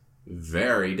resistance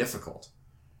very difficult.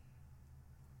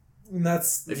 And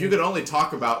if you could only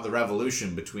talk about the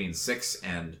revolution between 6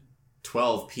 and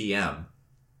 12 p.m.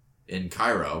 in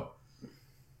Cairo,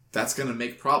 that's going to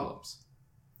make problems.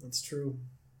 That's true.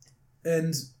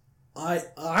 And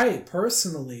I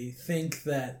personally think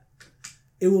that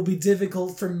it will be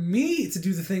difficult for me to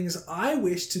do the things I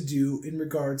wish to do in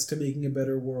regards to making a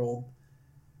better world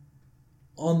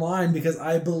online because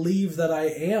I believe that I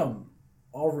am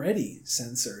already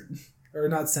censored. Or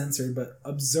not censored, but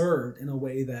observed in a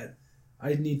way that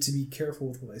I need to be careful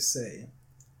with what I say.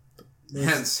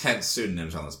 Hence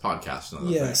pseudonyms on this podcast.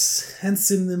 Yes, hence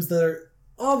pseudonyms that are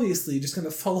obviously just going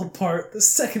to fall apart the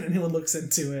second anyone looks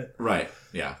into it. Right,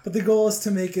 yeah. But the goal is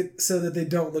to make it so that they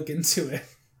don't look into it.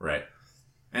 Right.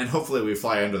 And hopefully we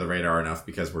fly under the radar enough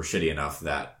because we're shitty enough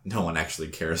that no one actually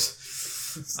cares.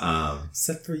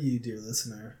 Except for you, dear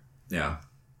listener. Yeah.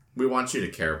 We want you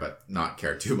to care, but not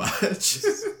care too much.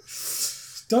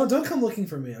 Don't come looking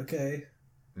for me, okay?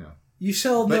 Yeah. You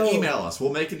shall know. But email us.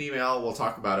 We'll make an email. We'll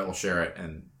talk about it. We'll share it.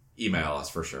 And email us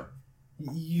for sure.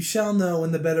 You shall know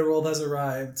when the better world has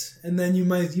arrived. And then you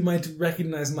might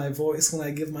recognize my voice when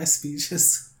I give my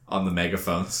speeches. On the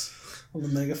megaphones. On the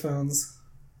megaphones.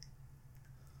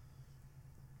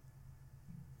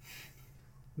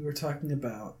 We were talking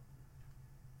about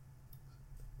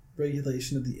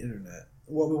regulation of the internet.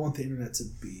 What we want the internet to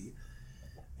be.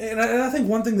 And I think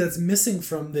one thing that's missing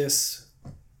from this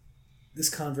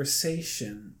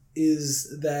conversation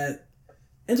is that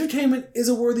entertainment is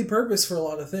a worthy purpose for a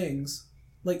lot of things.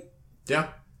 Like, yeah,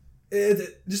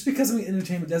 just because we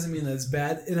entertainment doesn't mean that it's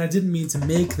bad. And I didn't mean to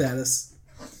make that as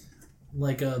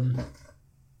like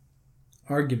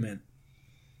argument.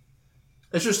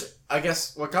 It's just, I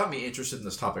guess, what got me interested in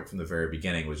this topic from the very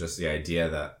beginning was just the idea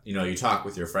that, you talk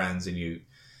with your friends and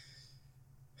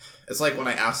it's like when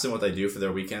I ask them what they do for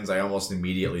their weekends, I almost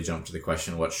immediately jump to the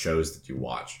question, what shows did you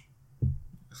watch?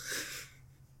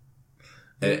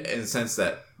 In the sense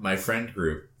that my friend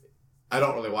group, I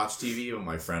don't really watch TV, but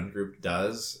my friend group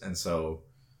does. And so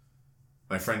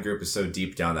my friend group is so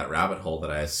deep down that rabbit hole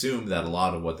that I assume that a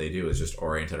lot of what they do is just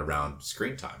oriented around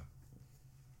screen time.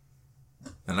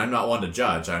 And I'm not one to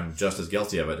judge. I'm just as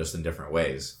guilty of it, just in different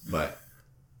ways. But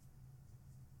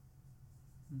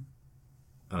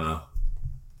I don't know.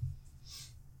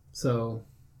 So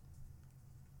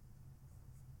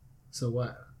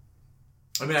what?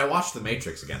 I mean, I watched The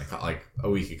Matrix again like a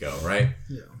week ago, right?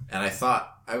 Yeah. And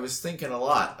I was thinking a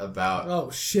lot about... Oh,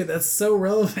 shit, that's so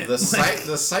relevant. The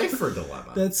Cypher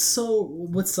dilemma. That's so...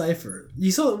 What Cypher?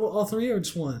 You saw all three or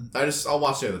just one? I'll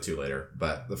watch the other two later,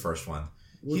 but the first one.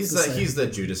 He's the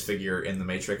Judas figure in The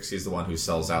Matrix. He's the one who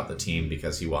sells out the team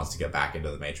because he wants to get back into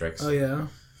the Matrix. Oh, yeah?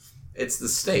 It's the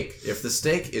steak. If the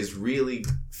steak is really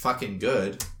fucking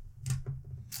good...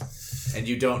 and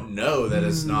you don't know that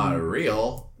it's not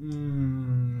real.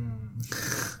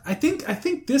 I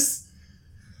think this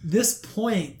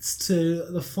points to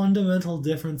the fundamental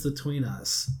difference between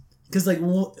us. Because like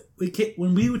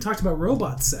when we talked about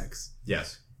robot sex,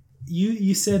 yes,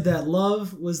 you said that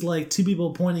love was like two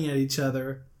people pointing at each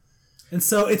other, and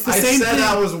so it's the same thing. I said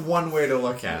that was one way to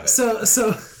look at it.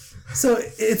 So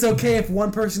it's okay if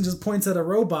one person just points at a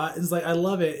robot and is like, I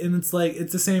love it. And it's like,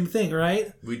 it's the same thing,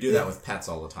 right? We do that with pets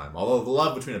all the time. Although the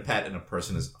love between a pet and a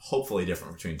person is hopefully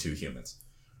different between two humans.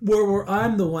 Where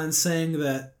I'm the one saying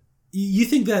that you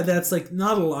think that that's like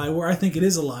not a lie, where I think it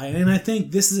is a lie. And I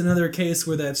think this is another case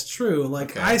where that's true.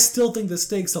 Like, okay. I still think the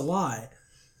steak's a lie.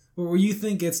 Where you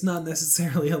think it's not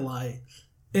necessarily a lie.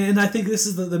 And I think this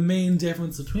is the main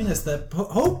difference between us that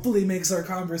hopefully makes our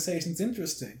conversations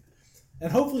interesting.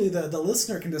 And hopefully the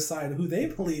listener can decide who they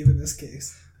believe in this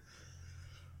case.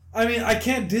 I mean, I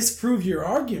can't disprove your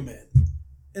argument.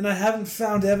 And I haven't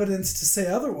found evidence to say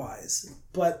otherwise.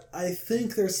 But I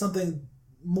think there's something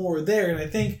more there. And I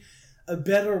think a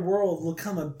better world will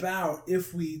come about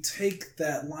if we take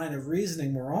that line of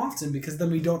reasoning more often. Because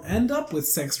then we don't end up with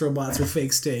sex robots with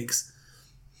fake steaks.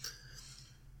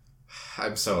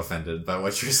 I'm so offended by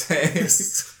what you're saying.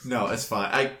 No, it's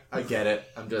fine. I get it.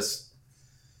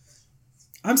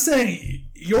 I'm saying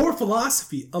your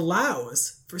philosophy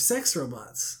allows for sex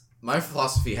robots. My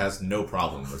philosophy has no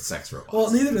problem with sex robots.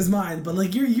 Well, neither does mine, but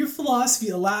like your philosophy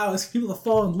allows people to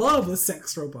fall in love with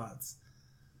sex robots.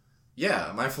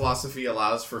 Yeah, my philosophy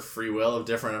allows for free will of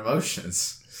different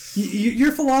emotions.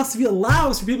 Your philosophy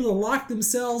allows for people to lock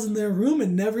themselves in their room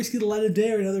and never see the light of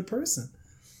day or another person.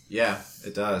 Yeah,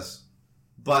 it does.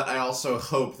 But I also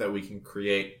hope that we can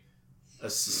create a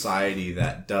society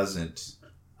that doesn't...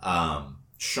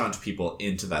 shunt people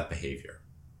into that behavior.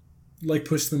 Like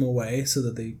push them away so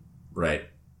that they... Right.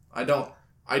 I don't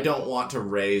want to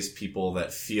raise people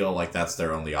that feel like that's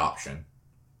their only option.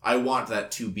 I want that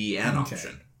to be an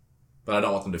option. But I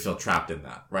don't want them to feel trapped in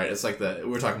that, right? It's like we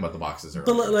were talking about the boxes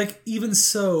earlier. But like, even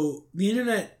so, the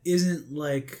internet isn't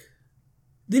like...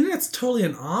 The internet's totally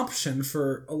an option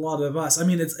for a lot of us. I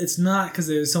mean, it's not because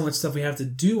there's so much stuff we have to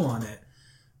do on it.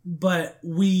 But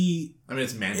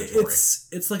it's mandatory.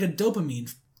 It's like a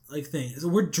dopamine like thing. So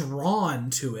we're drawn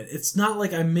to it. It's not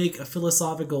like I make a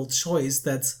philosophical choice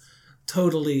that's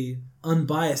totally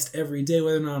unbiased every day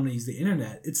whether or not I'm gonna use the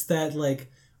internet. It's that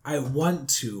like I want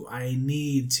to, I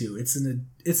need to.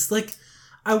 It's like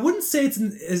I wouldn't say it's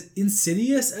as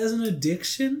insidious as an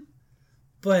addiction,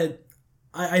 but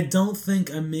I don't think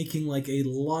I'm making like a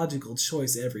logical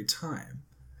choice every time.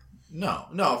 No,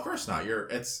 of course not.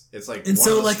 It's like and one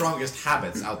so, of the like, strongest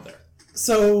habits out there.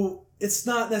 So it's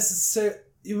not necessary.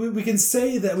 We can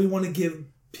say that we want to give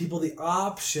people the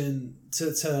option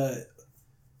to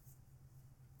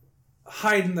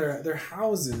hide in their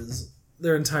houses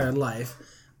their entire life,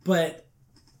 but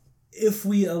if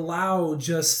we allow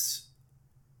just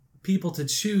people to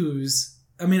choose,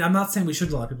 I mean, I'm not saying we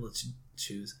should allow people to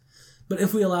choose, but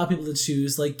if we allow people to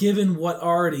choose, like given what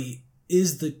already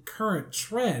is the current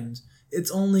trend,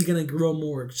 it's only going to grow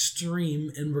more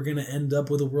extreme, and we're going to end up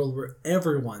with a world where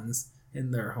everyone's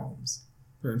in their homes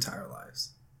their entire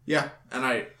lives. Yeah, and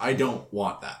I don't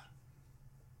want that.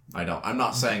 I don't. I'm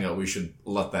not saying that we should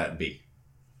let that be.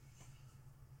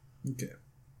 Okay.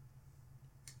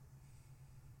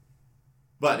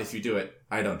 But if you do it,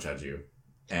 I don't judge you.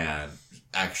 And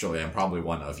actually, I'm probably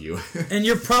one of you. And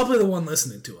you're probably the one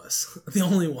listening to us. The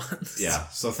only one. Yeah,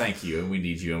 so thank you, and we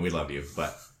need you, and we love you.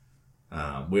 But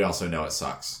we also know it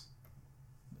sucks.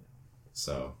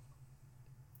 So.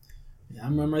 Yeah,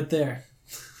 I'm right there.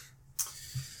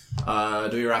 Do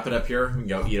we wrap it up here? We can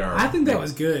go eat our... I think that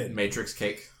was good. Matrix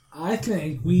cake. I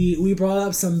think we brought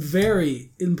up some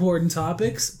very important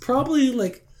topics. Probably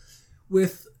like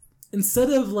with... Instead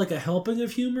of like a helping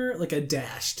of humor, like a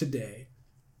dash today.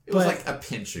 It was like a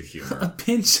pinch of humor. A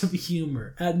pinch of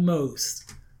humor at most.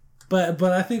 But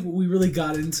I think we really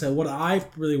got into what I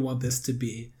really want this to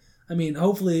be. I mean,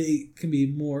 hopefully it can be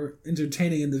more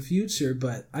entertaining in the future,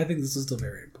 but I think this is still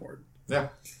very important. Yeah,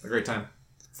 a great time.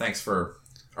 Thanks for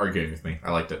arguing with me.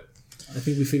 I liked it. I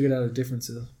think we figured out a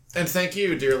difference. And thank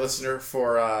you, dear listener,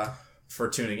 for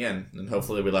tuning in. And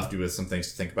hopefully we left you with some things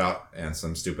to think about and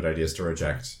some stupid ideas to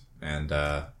reject. And,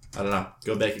 I don't know.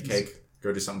 Go bake a cake.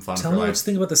 Go do something fun Tell for me life. what you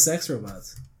think about the sex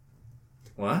robots.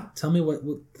 What? Tell me what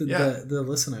the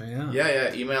listener, yeah.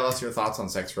 Yeah. Email us your thoughts on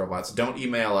sex robots. Don't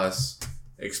email us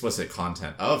explicit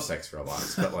content of sex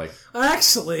robots, but like...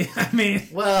 Actually, I mean...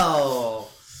 Well...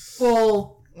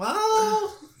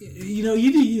 You know,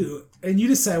 you do you, and you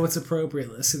decide what's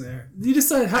appropriate, listener. You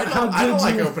decide how good I don't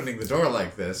like you... opening the door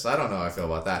like this. I don't know how I feel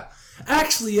about that.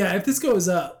 Actually, yeah, if this goes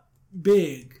up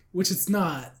big, which it's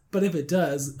not, but if it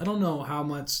does, I don't know how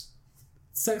much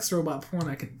sex robot porn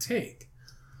I can take.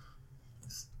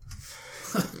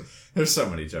 There's so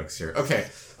many jokes here. Okay,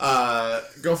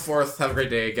 go forth, have a great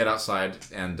day, get outside,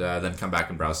 and then come back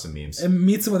and browse some memes. And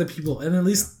meet some other people, and at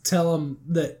least tell them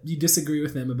that you disagree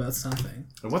with them about something.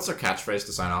 And what's our catchphrase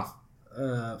to sign off?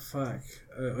 Fuck.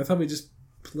 I thought we just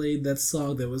played that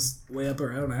song that was way up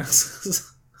our own asses.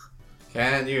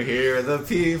 Can you hear the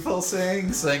people singing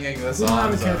the We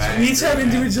songs of each have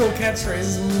individual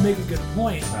catchphrases when we make a good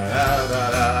point. Da, da,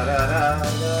 da,